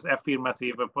measures,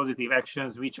 affirmative or positive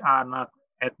actions, which are not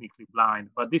ethnically blind.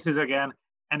 But this is again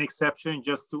an exception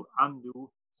just to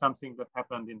undo something that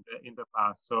happened in the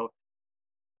past. So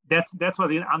that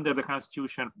was under the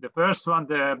constitution. The first one,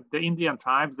 the Indian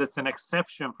tribes, that's an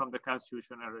exception from the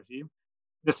constitutional regime.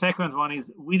 The second one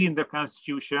is within the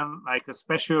constitution, like a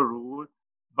special rule,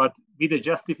 but with a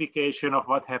justification of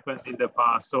what happened in the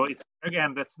past. So it's,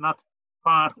 again, that's not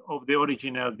part of the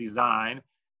original design.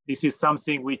 This is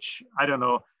something which, I don't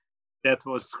know, that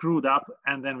was screwed up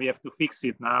and then we have to fix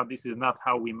it now. This is not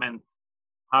how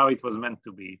it was meant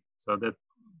to be. So that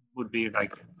would be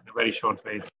like a very short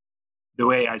way, the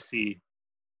way I see.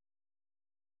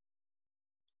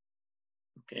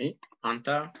 Okay,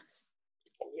 Anta.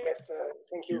 Yes,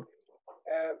 thank you.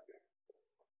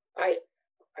 I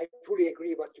fully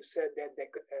agree what you said, that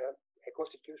a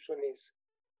constitution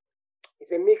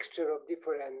is a mixture of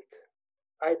different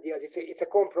ideas. It's a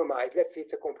compromise. Let's say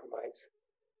it's a compromise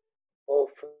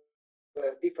of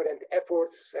different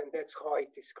efforts, and that's how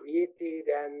it is created,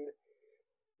 and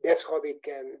that's how we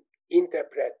can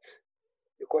interpret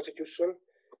the constitution.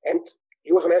 And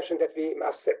you also mentioned that we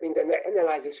must, in the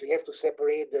analysis, we have to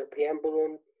separate the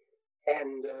preambulum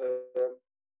and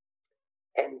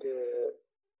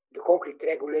the concrete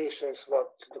regulations what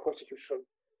the constitution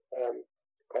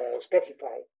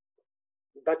specify.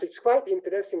 But it's quite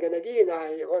interesting, and again,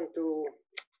 I want to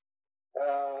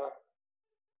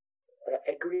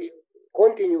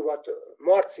continue what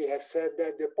Marci has said,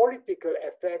 that the political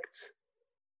effects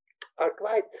are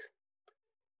quite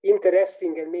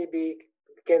interesting and maybe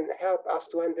can help us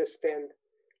to understand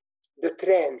the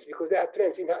trends, because there are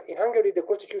trends. In Hungary, the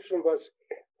constitution was,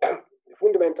 the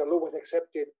fundamental law was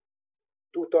accepted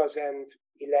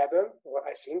 2011, or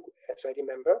I think, as I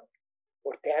remember,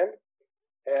 or 10,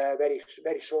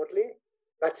 very shortly.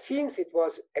 But since it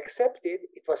was accepted,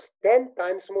 it was 10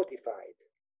 times modified.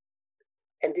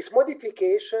 And these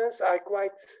modifications are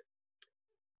quite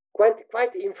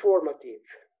informative.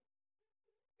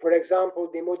 For example,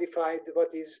 they modified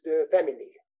what is the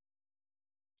family.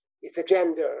 It's a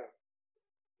gender.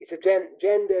 It's a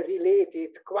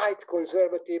gender-related, quite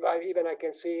conservative, I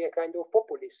can say a kind of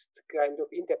populist kind of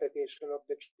interpretation of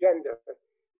the gender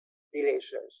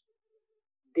relations.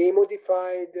 They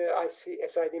modified,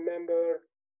 as I remember,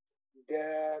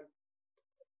 the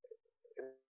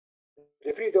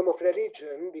freedom of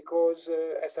religion, because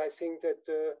as I think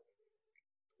that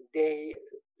they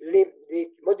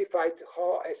modified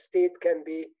how a state can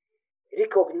be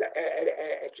recognized,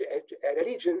 a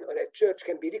religion or a church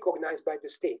can be recognized by the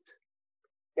state.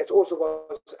 That also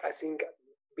was, I think,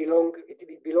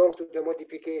 it belonged to the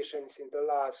modifications in the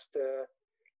last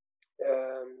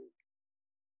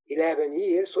 11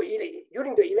 years. So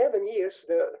during the 11 years,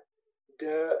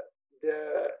 the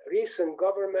recent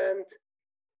government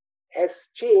has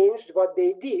changed what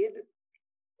they did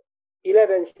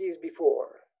 11 years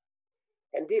before.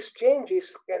 And these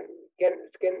changes can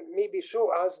maybe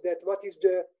show us that what is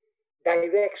the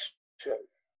direction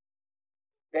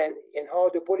then, and how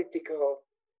the political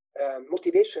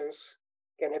motivations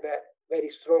can have a very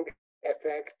strong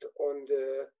effect on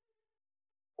the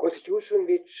constitution,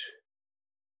 which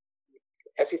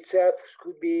as itself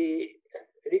could be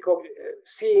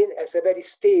seen as a very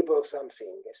stable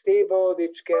something, a stable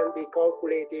which can be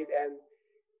calculated and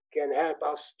can help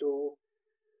us to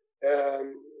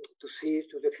see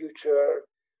to the future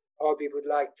how we would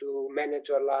like to manage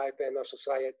our life and our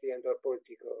society and our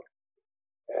political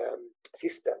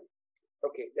system.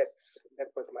 Okay, that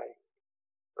was my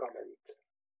comment.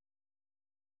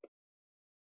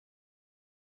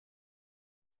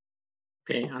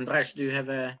 Okay, András, do you have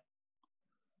a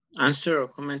answer or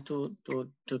comment to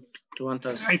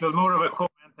Anta's? It was more of a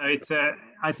comment.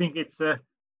 I think it's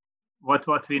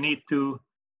what we need to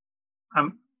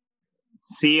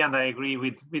see, and I agree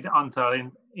with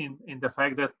Antal in the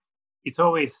fact that it's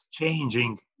always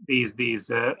changing the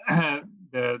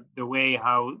way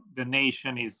how the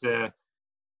nation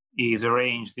is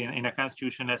arranged in a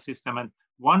constitutional system. And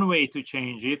one way to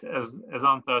change it, as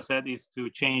Antal said, is to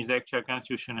change the actual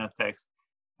constitutional text.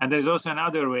 And there's also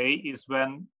another way, is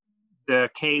when the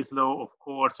case law of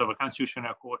courts, of a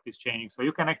constitutional court, is changing. So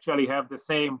you can actually have the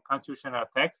same constitutional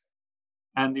text,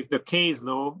 and if the case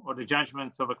law or the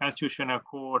judgments of a constitutional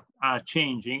court are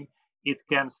changing, it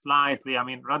can slightly, I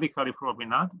mean, radically probably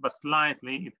not, but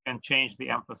slightly it can change the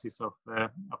emphasis of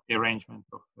the arrangement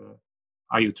of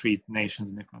how you treat nations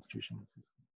in the constitutional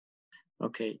system.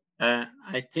 Okay,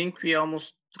 I think we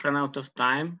almost ran out of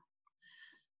time.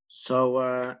 So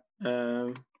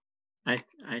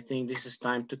I think this is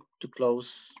time to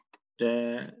close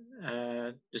the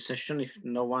session, if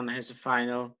no one has a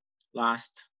final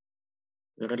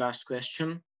very last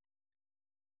question.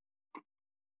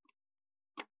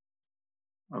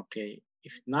 Okay,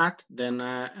 if not, then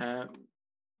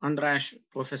András,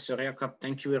 Professor Jakab,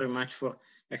 thank you very much for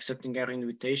accepting our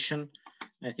invitation.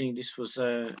 I think this was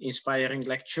an inspiring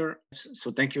lecture.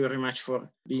 So thank you very much for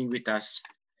being with us.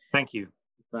 Thank you.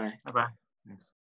 Bye. Bye-bye. Thanks.